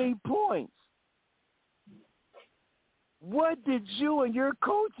 20 points. What did you and your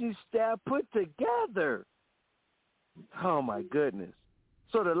coaching staff put together? Oh, my goodness.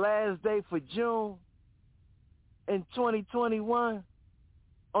 So the last day for June in 2021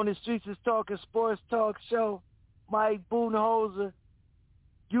 on the Streets is Talking Sports Talk Show, Mike Budenholzer,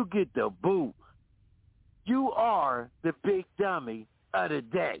 you get the boot. You are the big dummy of the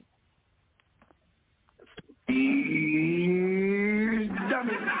day.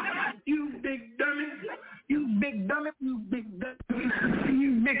 Dummy. You big dummy. You big dummy. You big dummy.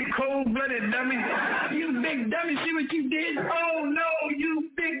 You big cold-blooded dummy. You big dummy. See what you did? Oh, no, you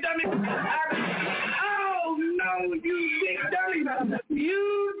big dummy. Oh, no, you big dummy.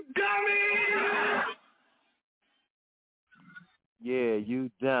 You dummy. Yeah, you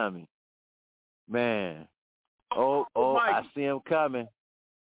dummy. Man. Oh, I see him coming.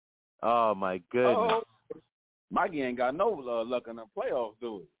 Oh, my goodness. Mikey ain't got no luck in the playoffs,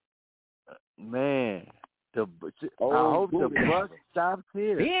 do it? Man. I hope the Bucks stops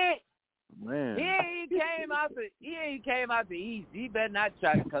here. Man. He came out the East. He better not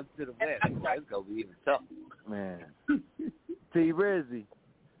try to come to the West. It's going to be even tough. Man. T-Rizzy.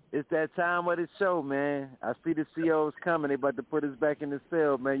 It's that time of the show, man. I see the COs coming. They about to put us back in the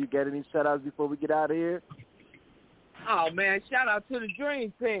cell, man. You got any shout-outs before we get out of here? Oh, man, shout out to the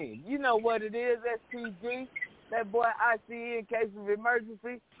Dream Team. You know what it is, STG. That boy ICE in case of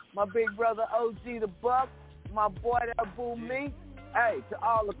emergency. My big brother OG the Buck. My boy that Boo Me. Hey, to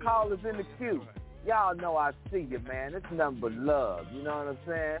all the callers in the queue. Y'all know I see you, man. It's nothing but love. You know what I'm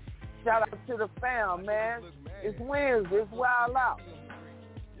saying? Shout out to the fam, man. It's Wednesday. It's Wild Out.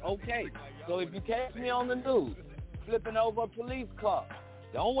 Okay, so if you catch me on the news, flipping over a police car,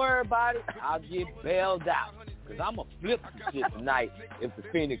 Don't worry about it. I'll get bailed out. Because I'm going to flip some shit tonight if the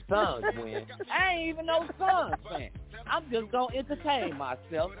Phoenix Suns win. I ain't even no Suns fan. I'm just going to entertain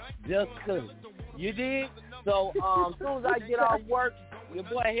myself just because. You dig? So as soon as I get off work, your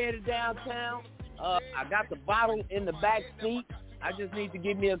boy headed downtown. I got the bottle in the back seat. I just need to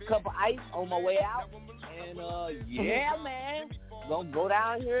give me a cup of ice on my way out. And, yeah, man. Gonna go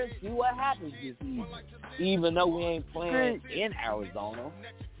down here and see what happens this evening. Even though we ain't playing in Arizona.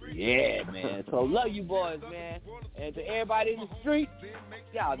 Yeah, man. So love you boys, man. And to everybody in the street,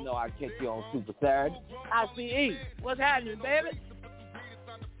 y'all know I catch you on Super Saturday. ICE, what's happening, baby?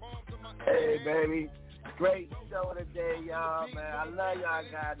 Hey, baby. Great show today, y'all, man. I love y'all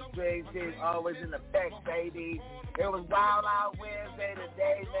guys. The Dream Team always in effect, baby. It was Wild Out Wednesday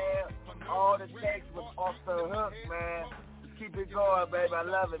today, man. All the texts was off the hook, man. Keep it going, baby. I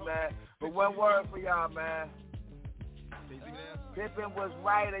love it, man. But one word for y'all, man. Pippen was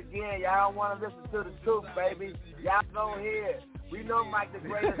right again. Y'all don't want to listen to the truth, baby. Y'all don't hear it. We know Mike the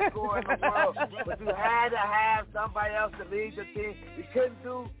greatest scorer in the world, but you had to have somebody else to lead the team.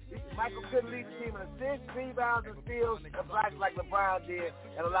 Michael couldn't lead the team in assists, rebounds, and steals, and blocks like LeBron did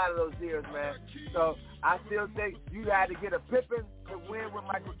in a lot of those years, man. So I still think you had to get a Pippen to win with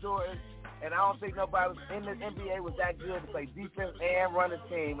Michael Jordan. And I don't think nobody in the NBA was that good to play defense and run a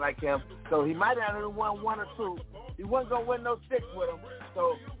team like him. So he might have only won 1 or 2. He wasn't going to win no 6 with him.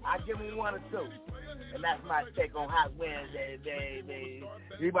 So I give him 1 or 2. And that's my take on Hot Wednesday, baby.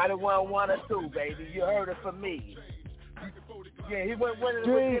 He might have won 1 or 2, baby. You heard it from me. Yeah, he wasn't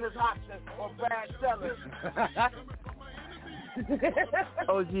winning with Dennis Hopkins or Brad Sellers.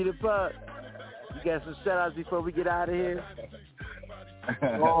 OG the Buck. You got some shout-outs before we get out of here?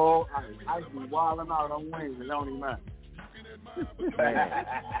 Oh, I be wilding out on Wednesday, don't even matter.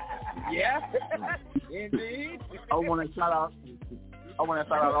 Yeah, indeed. I want to shout out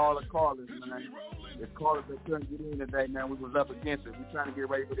all the callers, man. The callers that couldn't get in today, man. We was up against it. We trying to get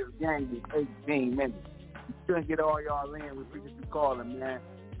ready for this game in 18 minutes. We couldn't get all y'all in. We appreciate you calling, man.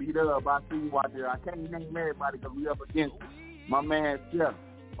 Beat up. I see you out there. I can't name everybody because we up against it. My man Jeff.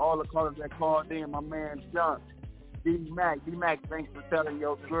 All the callers that called in. My man John. D-Mac, thanks for telling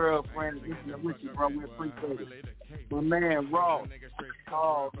your girlfriend to get you with you, bro. We appreciate it. My man, Ross.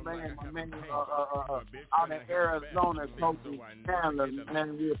 Oh, man, my man out in Arizona, coaching Chandler,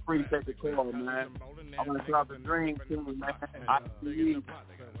 man. We appreciate the call, man. I want to shout out the Dream Team, man. ICE,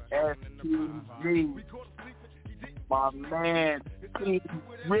 STG. My man, T.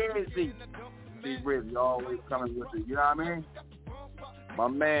 Rizzy. T. Rizzy always coming with it, you know what I mean? My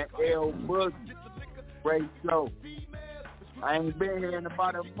man, L. Boogie. Great show. I ain't been here in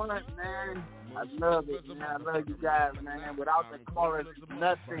about a month, man. I love it, man. I love you guys, man. Without the callers,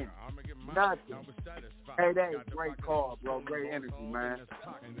 nothing. Hey, that is great call, bro. Great energy, man.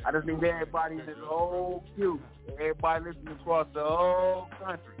 I just need everybody in this whole queue. Everybody listening across the whole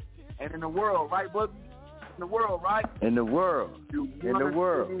country. And in the world, right, Boogie? In the world, right? In the world. In the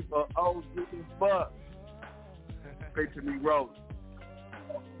world. For OG Buck. Picture me rolling.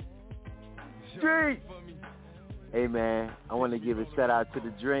 Street. Hey, man, I want to give a shout-out to the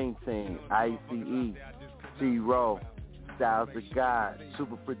Dream Team, ICE, T-Row, Styles the God,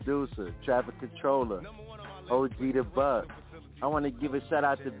 Super Producer, Traffic Controller, OG the Buck. I want to give a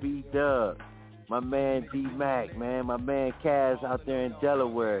shout-out to B-Dub, my man D-Mac, man, my man Kaz out there in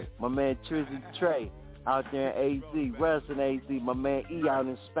Delaware, my man Trizzy Trey out there in AZ, Russ in AZ, my man E out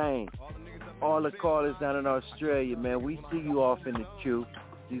in Spain, all the callers down in Australia, man. We see you off in the queue.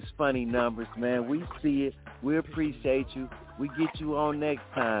 These funny numbers, man. We see it. We appreciate you. We get you on next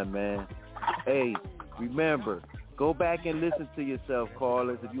time, man. Hey, remember, go back and listen to yourself,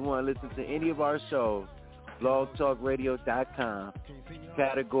 callers. If you want to listen to any of our shows, blogtalkradio.com,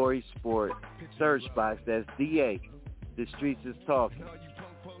 category sport, search box, that's DA. The Streets is Talking.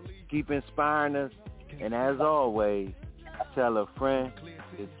 Keep inspiring us. And as always, tell a friend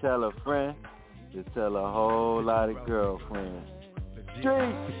to tell a friend to tell a whole lot of girlfriends.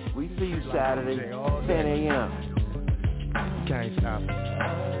 Street. We see you Saturday, 10 a.m. Can't stop.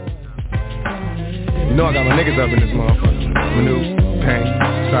 You know I got my niggas up in this motherfucker. Manu, Pain,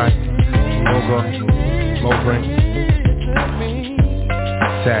 Sight, Mogo, Mobring.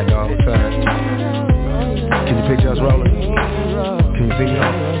 Sad dog, sad. Can you picture us rolling? Can you see me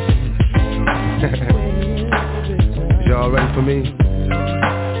on? Y'all ready for me?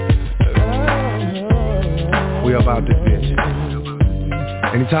 We about this bitch.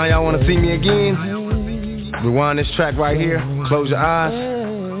 Anytime y'all want to see me again, rewind this track right here, close your eyes,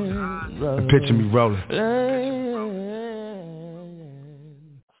 and picture me rolling.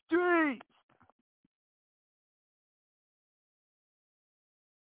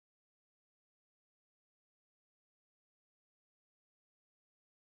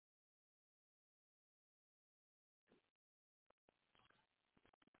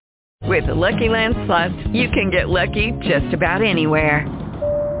 With the Lucky Land Slots, you can get lucky just about anywhere.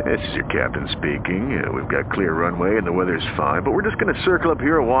 This is your captain speaking. We've got clear runway and the weather's fine, but we're just going to circle up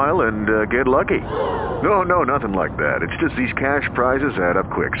here a while and get lucky. No, nothing like that. It's just these cash prizes add up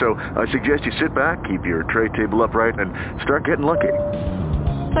quick. So I suggest you sit back, keep your tray table upright, and start getting lucky.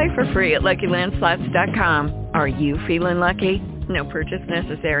 Play for free at LuckyLandSlots.com. Are you feeling lucky? No purchase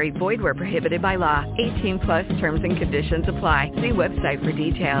necessary. Void where prohibited by law. 18+ terms and conditions apply. See website for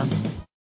details.